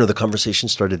 the conversation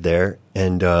started there.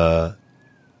 And I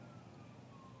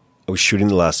was shooting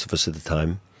The Last of Us at the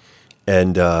time.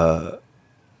 And I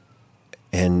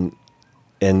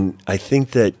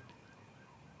think that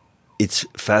it's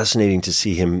fascinating to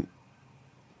see him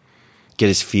get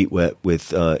his feet wet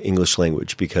with English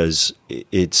language because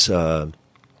it's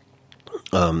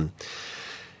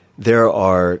there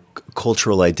are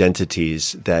cultural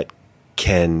identities that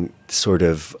can sort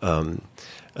of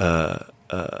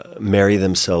marry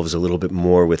themselves a little bit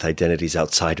more with identities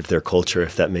outside of their culture,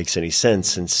 if that makes any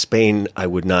sense. And Spain, I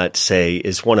would not say,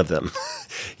 is one of them.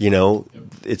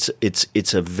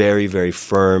 It's a very, very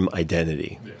firm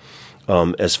identity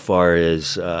as far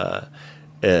as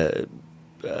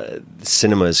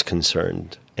cinema is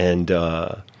concerned, and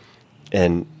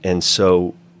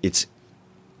so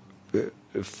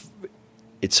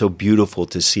it's so beautiful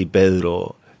to see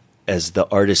Pedro as the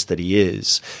artist that he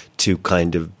is, to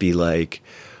kind of be like,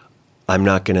 I'm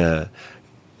not gonna.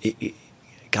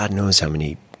 God knows how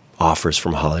many offers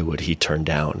from Hollywood he turned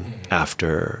down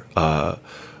after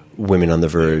Women on the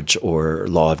Verge or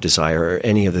Law of Desire or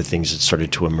any of the things that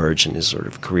started to emerge in his sort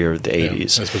of career of the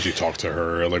 80s. I suppose you talked to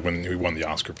her like when he won the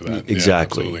Oscar for that.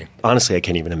 Exactly. Yeah, honestly, I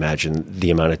can't even imagine the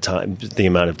amount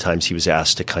of times he was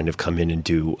asked to kind of come in and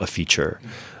do a feature,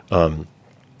 all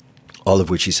of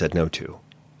which he said no to.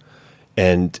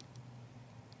 And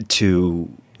to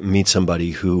meet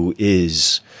somebody who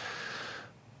is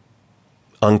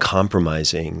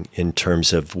uncompromising in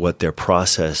terms of what their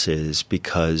process is,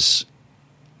 because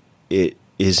it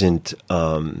isn't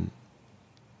a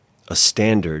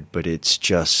standard, but it's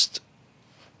just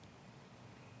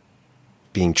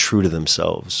being true to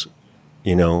themselves.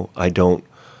 I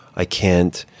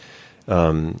can't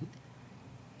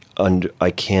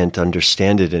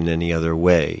understand it in any other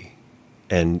way.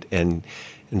 And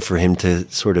for him to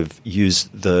sort of use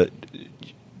the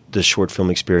short film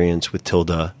experience with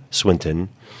Tilda Swinton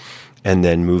and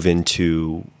then move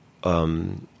into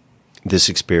this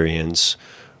experience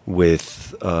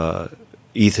with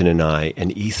Ethan and I,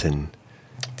 and Ethan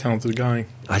Talented guy.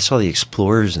 I saw The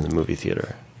Explorers in the movie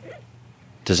theater.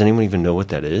 Does anyone even know what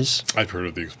that is? I've heard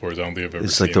of The Explorers. I don't think I've ever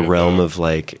It's seen like the it, realm though. of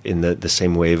like in the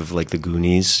same wave of like the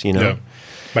Goonies, you know? Yeah.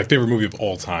 My favorite movie of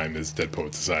all time is Dead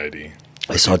Poet Society.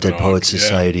 I saw Dead Poet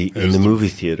Society in the movie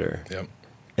theater. Yep.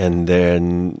 And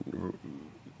then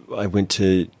I went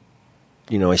to,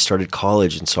 I started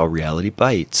college and saw Reality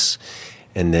Bites.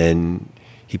 And then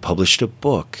he published a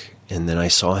book. And then I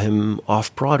saw him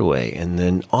off Broadway and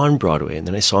then on Broadway. And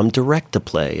then I saw him direct a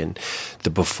play. And the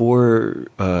Before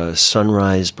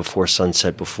Sunrise, Before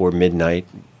Sunset, Before Midnight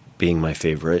being my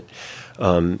favorite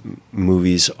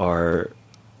movies are,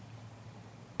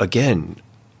 again,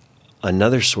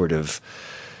 another sort of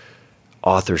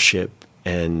authorship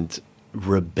and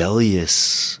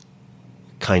rebellious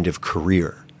kind of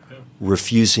career.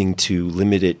 Refusing to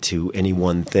limit it to any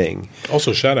one thing.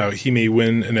 Also, shout out, he may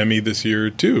win an Emmy this year,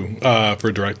 too,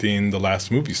 for directing The Last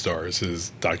Movie Stars,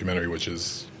 his documentary, which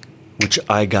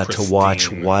I got pristine. to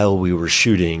watch while we were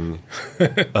shooting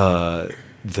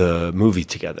the movie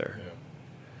together. Yeah.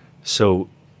 So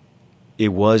it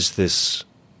was this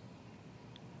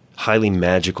highly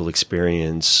magical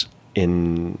experience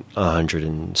in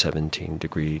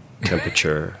 117-degree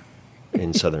temperature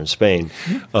in southern Spain.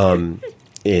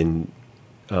 In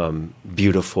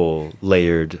beautiful,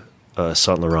 layered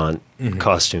Saint Laurent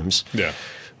costumes. Yeah.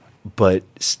 But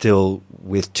still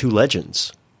with two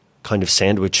legends kind of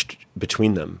sandwiched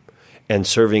between them and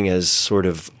serving as sort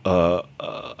of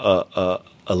a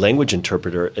language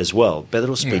interpreter as well.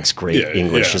 Pedro speaks great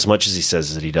English as much as he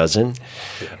says that he doesn't.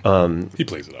 Yeah. He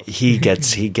plays it up. he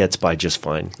gets by just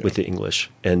fine with the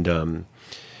English.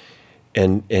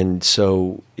 And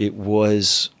so it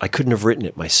was, I couldn't have written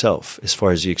it myself as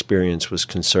far as the experience was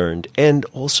concerned. And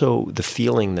also the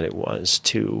feeling that it was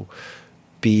to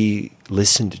be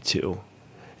listened to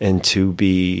and to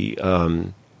be,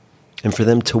 and for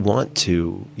them to want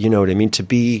to, you know what I mean, to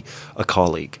be a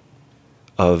colleague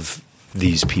of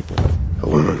these people. A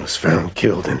woman was found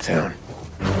killed in town.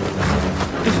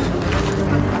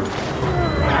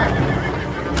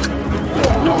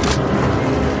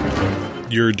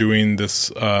 You're doing this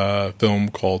film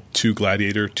called Two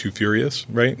Gladiator, Two Furious,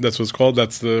 right? That's what it's called?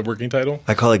 That's the working title?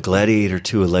 I call it Gladiator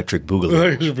 2 Electric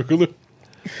Boogaloo.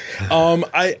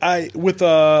 I with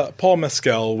Paul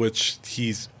Mescal, which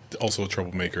he's also a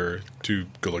troublemaker, too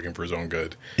good looking for his own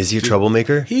good. Is he a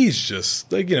troublemaker? He's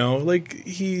just like,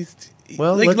 he's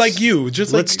well, like you.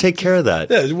 Just let's take care of that.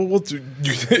 Yeah, we'll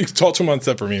you talk to him on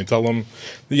set for me and tell him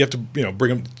that you have to,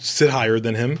 bring him, sit higher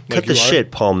than him. Cut the shit,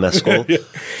 Paul Mescal. Yeah.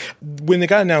 When it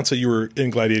got announced that you were in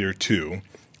Gladiator 2,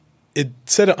 it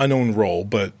said an unknown role,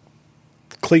 but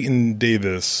Clayton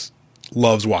Davis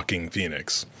loves Joaquin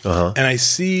Phoenix. And I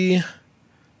see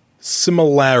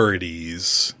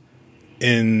similarities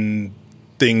in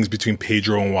things between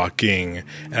Pedro and Joaquin.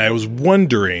 And I was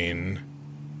wondering,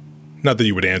 not that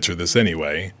you would answer this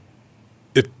anyway,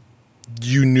 if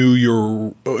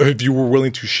you were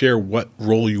willing to share what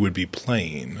role you would be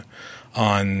playing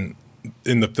in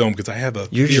the film, because I have a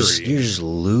theory. You're just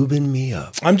lubing me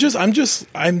up. I'm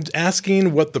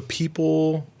asking what the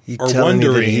people are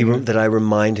wondering. wondering. That I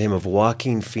remind him of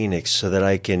Joaquin Phoenix so that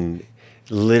I can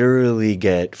literally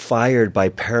get fired by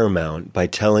Paramount by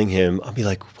telling him, I'll be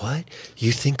like, what?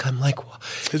 You think I'm like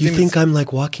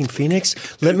Joaquin Phoenix?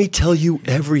 Let me tell you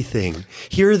everything.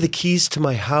 Here are the keys to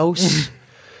my house.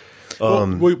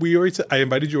 We already said, I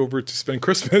invited you over to spend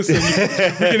Christmas, and we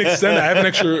can extend it. I have an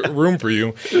extra room for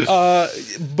you.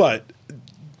 But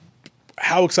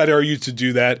how excited are you to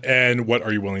do that, and what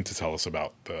are you willing to tell us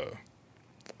about the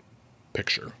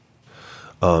picture?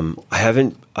 I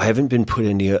haven't been put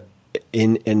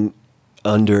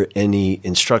under any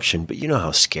instruction, but you know how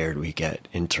scared we get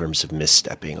in terms of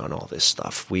misstepping on all this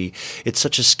stuff. It's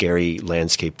such a scary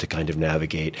landscape to kind of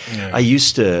navigate. Yeah. I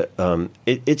used to,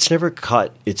 it's never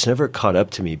caught up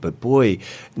to me, but boy,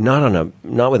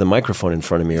 not with a microphone in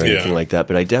front of me or anything like that,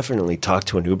 but I definitely talked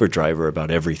to an Uber driver about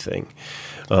everything.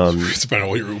 Spend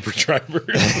all your Uber drivers.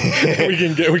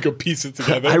 we can piece it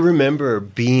together. I remember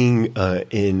being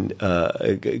in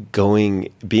an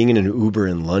Uber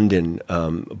in London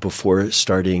before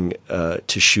starting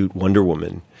to shoot Wonder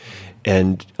Woman,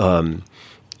 and a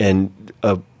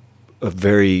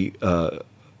very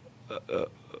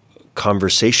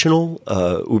conversational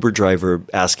Uber driver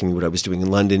asking me what I was doing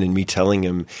in London, and me telling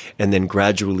him, and then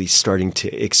gradually starting to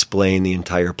explain the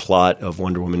entire plot of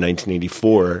Wonder Woman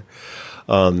 1984.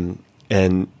 And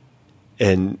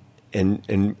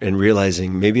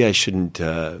realizing maybe I shouldn't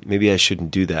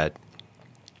do that.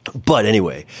 But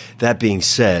anyway, that being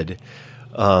said,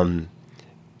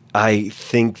 I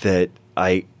think that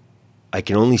I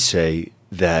can only say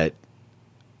that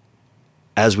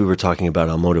as we were talking about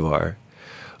Almodovar,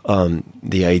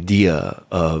 the idea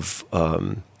of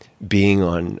being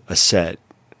on a set,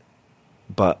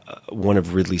 but one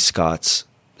of Ridley Scott's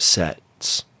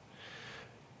sets,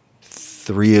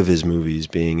 3 of his movies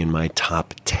being in my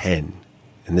top 10,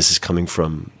 and this is coming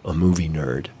from a movie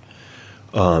nerd.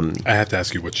 I have to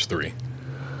ask you which 3.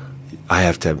 I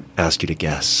have to ask you to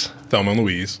guess. Thelma and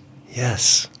Louise.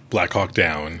 Yes. Black Hawk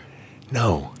Down.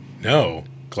 No.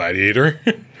 Gladiator.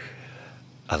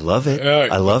 I love it.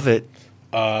 I love it.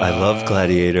 I love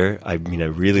Gladiator. I mean, I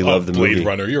really love the movie. Blade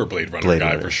Runner. You're a Blade Runner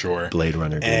guy for sure. Blade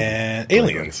Runner. And Blade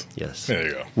Aliens. Runner. Yes. There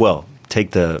you go. Well,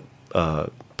 take the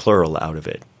plural out of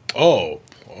it. Oh,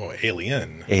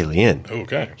 Alien. Alien.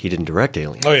 Okay. He didn't direct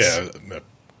Aliens. Oh, yeah.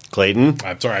 Clayton?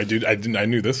 I'm sorry. I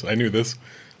knew this. I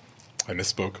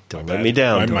misspoke. Don't let me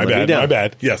down. My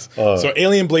bad. Yes. So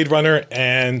Alien, Blade Runner,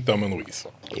 and Thelma and Louise.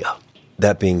 Yeah.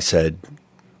 That being said,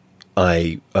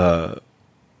 I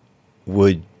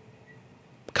would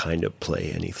kind of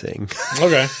play anything.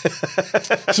 Okay.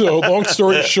 So long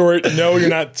story short, no, you're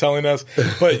not telling us,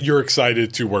 but you're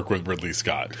excited to work with Ridley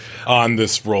Scott on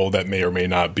this role that may or may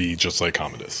not be just like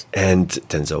Commodus. And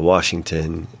Denzel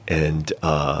Washington and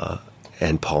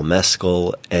Paul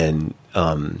Mescal and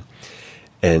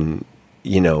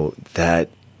that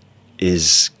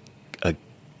is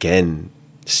again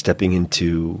stepping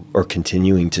into or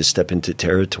continuing to step into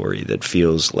territory that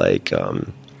feels like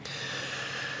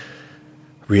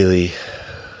really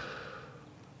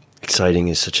exciting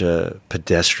is such a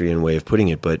pedestrian way of putting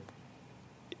it, but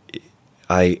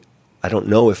I don't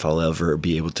know if I'll ever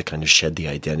be able to kind of shed the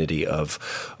identity of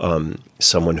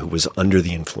someone who was under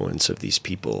the influence of these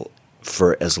people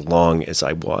for as long as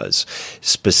I was,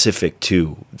 specific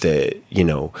to the,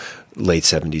 late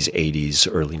 70s, 80s,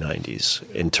 early 90s,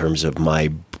 in terms of my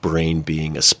brain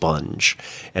being a sponge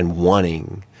and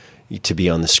wanting to be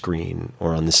on the screen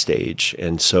or on the stage.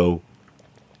 And so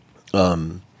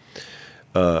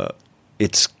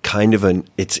it's kind of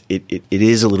it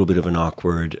is a little bit of an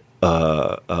awkward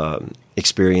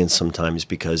experience sometimes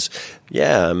because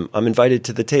I'm invited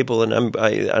to the table and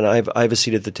I have a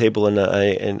seat at the table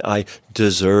and I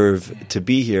deserve to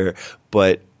be here,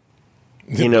 but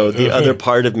the other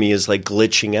part of me is like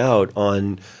glitching out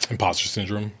on imposter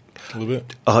syndrome a little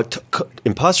bit.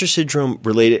 Imposter syndrome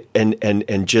related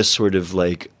and just sort of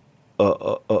like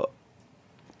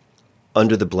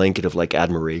under the blanket of like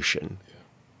admiration,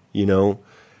 and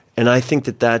I think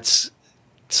that that's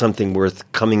something worth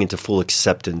coming into full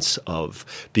acceptance of,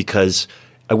 because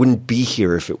I wouldn't be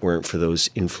here if it weren't for those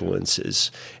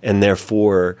influences. And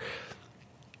therefore,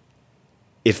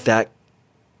 if that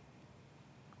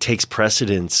takes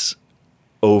precedence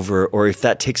over, or if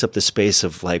that takes up the space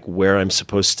of like where I'm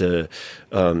supposed to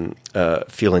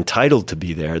feel entitled to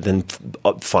be there, then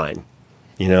fine,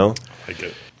 I get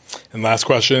it. And last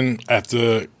question,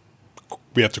 we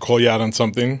have to call you out on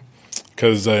something,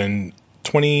 because in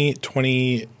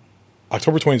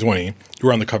October 2020, you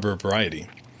were on the cover of Variety.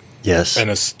 Yes. And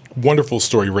a wonderful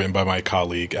story written by my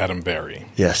colleague, Adam Berry.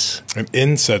 Yes. And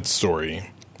in said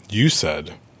story, you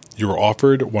said you were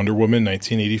offered Wonder Woman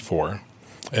 1984,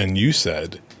 and you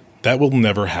said that will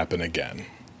never happen again.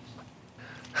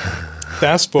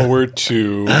 Fast forward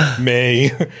to May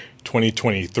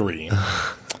 2023.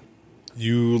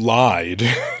 You lied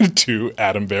to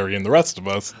Adam Berry and the rest of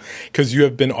us because you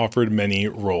have been offered many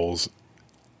roles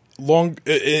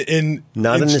in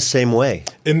the same way.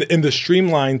 In the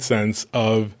streamlined sense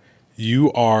of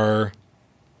you're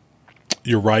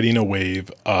riding a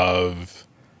wave of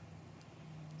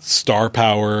star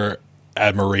power,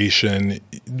 admiration.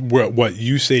 What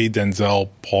you say, Denzel,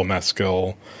 Paul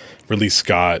Mescal, Ridley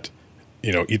Scott,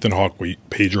 Ethan Hawke,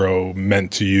 Pedro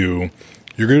meant to you.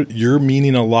 You're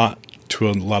meaning a lot to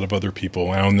a lot of other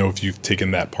people. I don't know if you've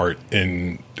taken that part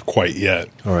in quite yet.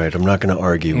 All right, I'm not going to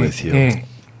argue with you.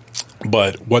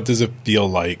 But what does it feel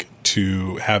like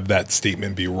to have that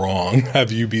statement be wrong?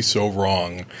 Have you be so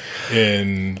wrong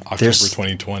in October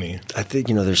 2020? I think,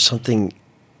 there's something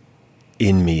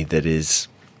in me that is,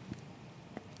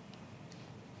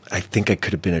 I think I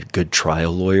could have been a good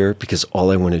trial lawyer, because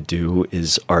all I want to do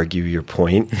is argue your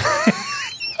point.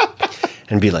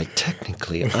 And be like,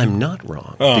 technically, I'm not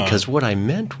wrong, because what I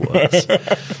meant was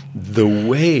the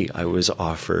way I was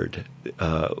offered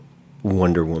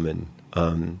Wonder Woman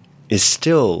is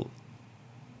still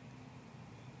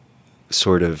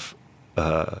sort of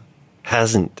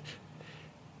hasn't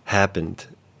happened,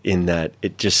 in that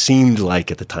it just seemed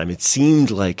like at the time. It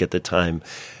seemed like at the time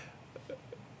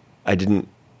I didn't,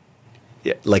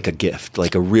 like a gift,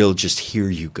 like a real just here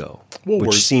you go,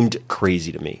 which seemed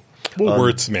crazy to me. We'll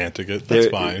word semantic it. That's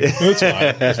fine. That's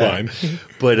fine. That's fine.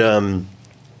 But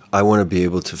I want to be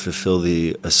able to fulfill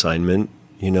the assignment,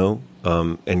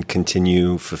 and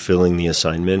continue fulfilling the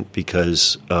assignment,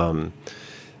 because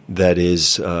that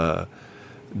is the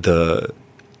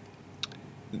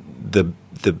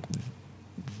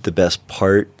best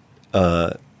part.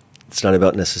 It's not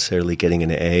about necessarily getting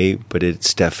an A, but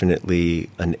it's definitely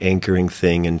an anchoring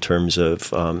thing in terms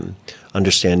of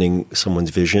understanding someone's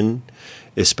vision,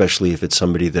 especially if it's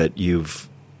somebody that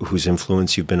whose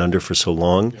influence you've been under for so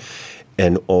long,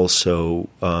 and also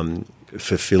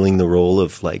fulfilling the role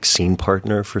of like scene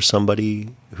partner for somebody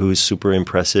who is super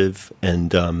impressive,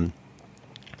 and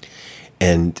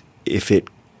if it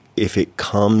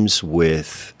comes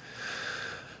with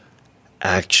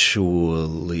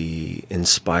actually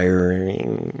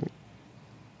inspiring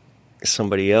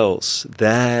somebody else,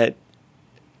 that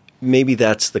maybe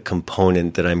that's the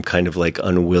component that I'm kind of like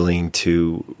unwilling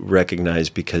to recognize,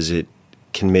 because it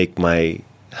can make my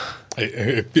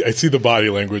I see the body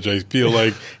language. I feel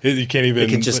like you can't even. It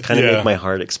can just kind of make my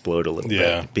heart explode a little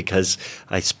bit, because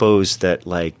I suppose that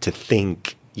like to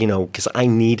think, because I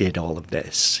needed all of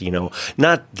this,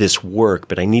 not this work,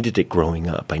 but I needed it growing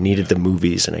up. I needed the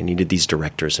movies, and I needed these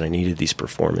directors, and I needed these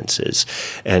performances.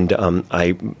 And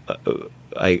I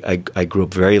grew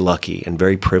up very lucky and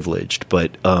very privileged,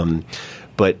 but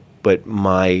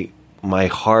my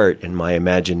heart and my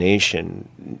imagination,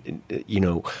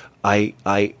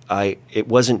 it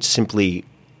wasn't simply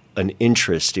an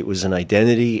interest, it was an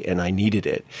identity, and I needed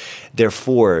it.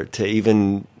 Therefore, to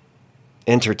even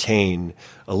entertain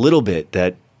a little bit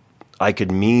that I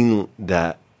could mean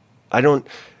that, that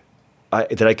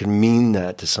I could mean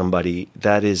that to somebody,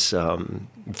 that is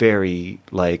very,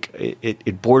 like,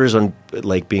 it borders on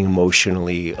like being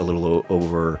emotionally a little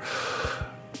over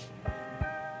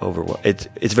what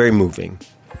it's very moving,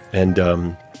 and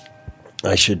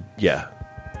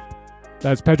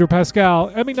That's Pedro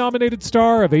Pascal, Emmy-nominated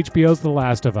star of HBO's The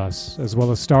Last of Us, as well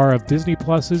as star of Disney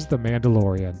Plus's The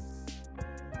Mandalorian.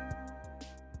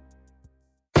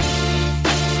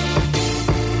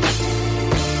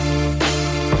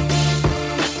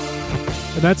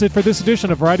 And that's it for this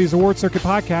edition of Variety's Award Circuit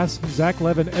Podcast. Zach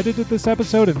Levin edited this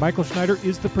episode, and Michael Schneider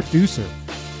is the producer.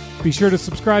 Be sure to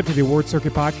subscribe to the Award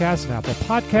Circuit Podcast on Apple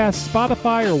Podcasts,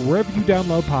 Spotify, or wherever you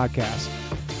download podcasts.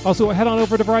 Also, head on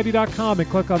over to Variety.com and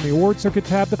click on the Award Circuit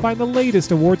tab to find the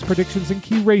latest awards predictions and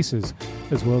key races,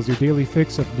 as well as your daily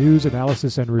fix of news,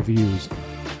 analysis, and reviews.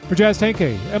 For Jazz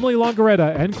Tanke, Emily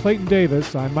Longaretta, and Clayton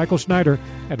Davis, I'm Michael Schneider,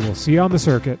 and we'll see you on the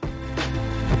circuit.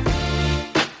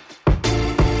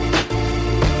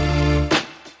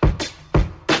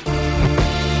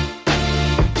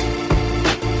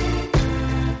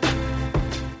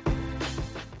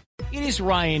 It's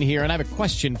Ryan here, and I have a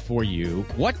question for you.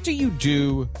 What do you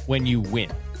do when you win?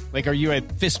 Like, are you a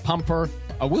fist pumper,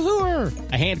 a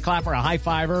woohooer, a hand clapper, a high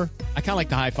fiver? I kind of like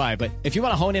the high five, but if you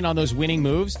want to hone in on those winning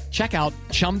moves, check out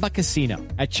Chumba Casino.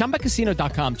 At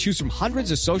ChumbaCasino.com, choose from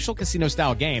hundreds of social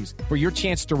casino-style games for your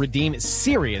chance to redeem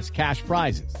serious cash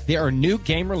prizes. There are new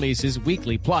game releases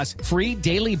weekly, plus free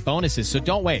daily bonuses, so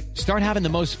don't wait. Start having the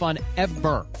most fun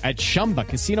ever at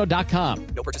ChumbaCasino.com.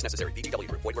 No purchase necessary.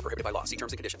 VGW. Void where prohibited by law. See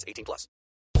terms and conditions. 18+.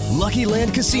 Lucky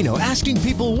Land Casino, asking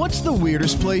people, what's the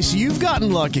weirdest place you've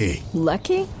gotten lucky?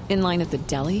 Lucky? In line at the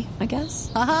deli, I guess?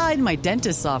 Aha, in my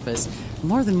dentist's office.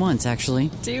 More than once,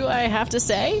 actually. Do I have to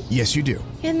say? Yes, you do.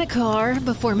 In the car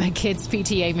before my kids'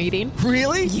 PTA meeting.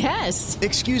 Really? Yes.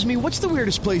 Excuse me, what's the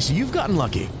weirdest place you've gotten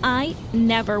lucky? I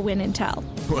never win and tell.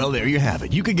 Well, there you have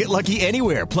it. You can get lucky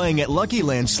anywhere, playing at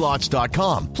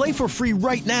LuckyLandSlots.com. Play for free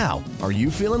right now. Are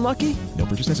you feeling lucky? No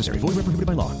purchase necessary. Void where prohibited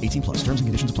by law. 18+. Terms and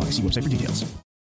conditions apply. See website for details.